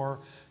more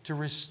to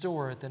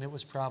restore it than it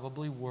was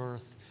probably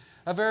worth.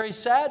 A very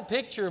sad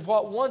picture of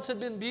what once had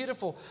been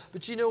beautiful.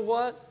 But you know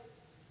what?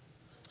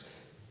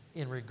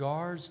 In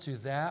regards to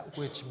that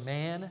which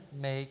man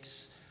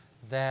makes,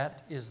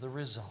 that is the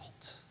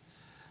result.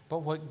 But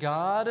what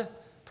God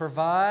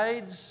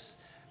provides,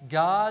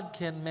 God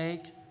can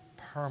make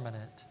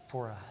permanent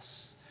for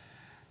us.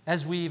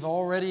 As we've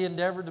already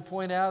endeavored to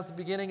point out at the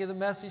beginning of the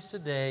message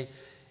today,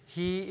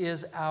 He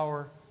is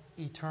our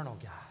eternal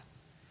God.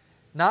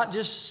 Not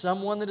just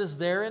someone that is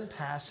there in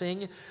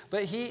passing,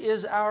 but He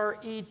is our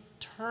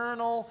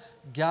eternal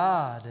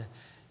God.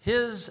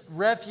 His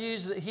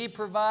refuge that He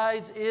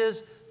provides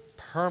is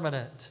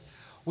permanent.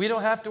 We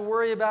don't have to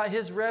worry about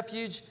His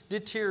refuge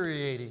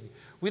deteriorating.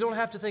 We don't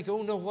have to think,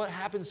 oh no, what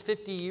happens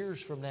 50 years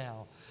from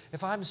now?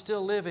 If I'm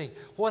still living,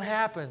 what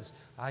happens?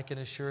 I can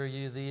assure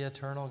you the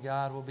eternal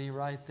God will be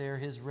right there.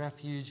 His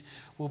refuge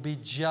will be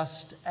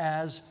just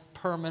as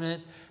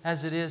permanent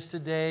as it is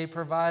today,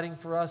 providing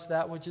for us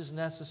that which is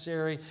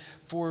necessary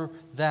for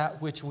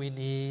that which we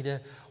need.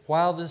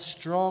 While the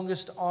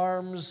strongest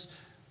arms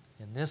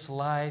in this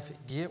life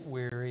get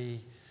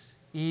weary,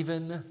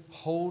 even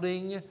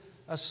holding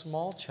a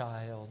small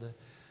child,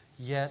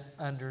 yet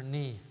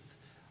underneath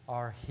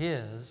are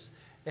His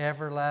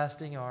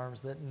everlasting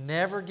arms that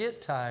never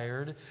get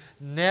tired,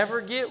 never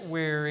get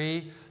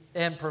weary,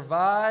 and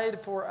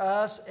provide for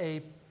us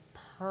a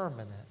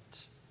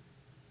permanent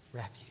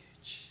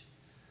refuge.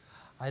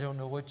 I don't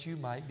know what you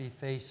might be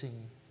facing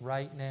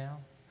right now.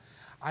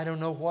 I don't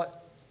know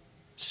what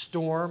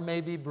storm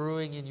may be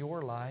brewing in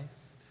your life.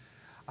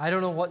 I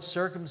don't know what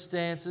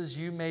circumstances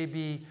you may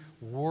be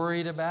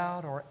worried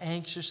about or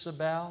anxious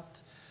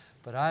about,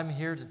 but I'm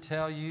here to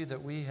tell you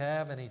that we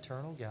have an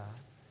eternal God.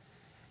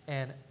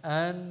 And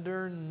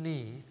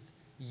underneath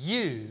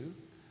you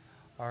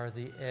are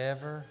the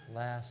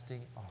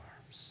everlasting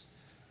arms.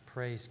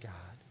 Praise God.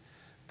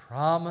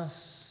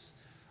 Promise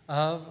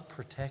of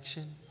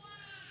protection,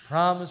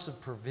 promise of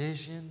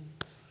provision,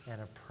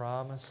 and a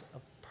promise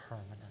of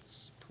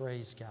permanence.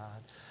 Praise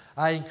God.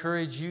 I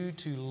encourage you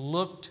to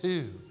look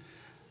to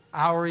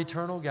our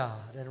eternal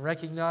God and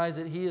recognize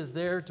that He is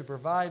there to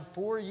provide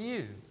for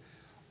you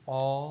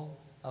all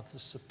of the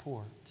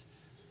support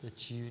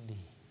that you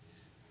need.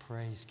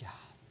 Praise God.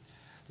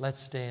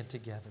 Let's stand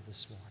together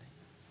this morning.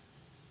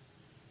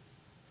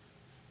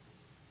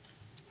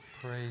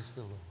 Praise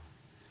the Lord.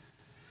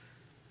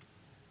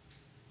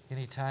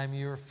 Anytime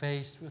you are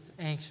faced with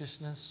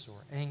anxiousness or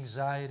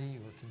anxiety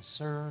or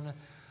concern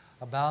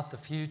about the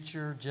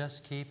future,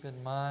 just keep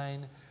in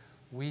mind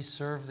we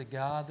serve the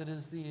God that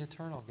is the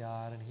eternal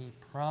God, and He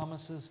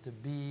promises to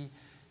be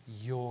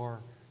your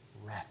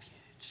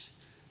refuge.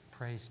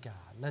 Praise God.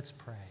 Let's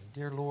pray.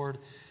 Dear Lord,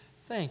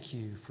 thank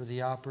you for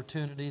the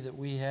opportunity that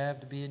we have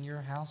to be in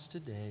your house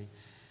today.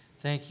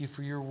 Thank you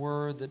for your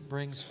word that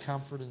brings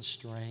comfort and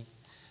strength.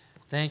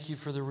 Thank you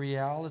for the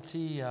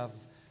reality of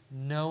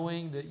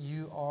knowing that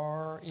you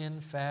are, in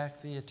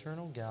fact, the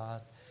eternal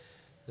God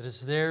that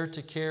is there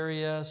to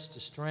carry us, to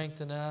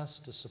strengthen us,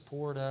 to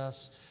support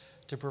us,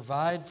 to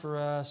provide for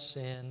us.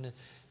 And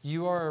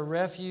you are a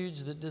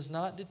refuge that does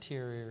not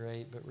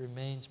deteriorate but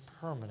remains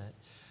permanent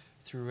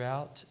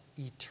throughout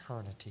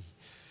eternity.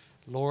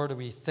 Lord,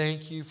 we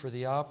thank you for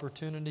the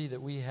opportunity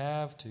that we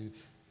have to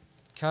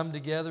come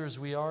together as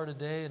we are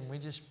today, and we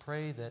just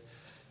pray that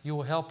you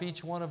will help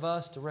each one of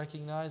us to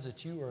recognize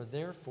that you are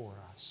there for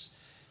us.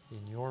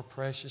 In your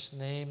precious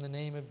name, the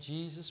name of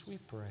Jesus, we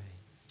pray.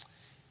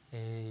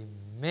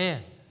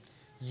 Amen.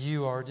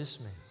 You are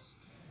dismissed.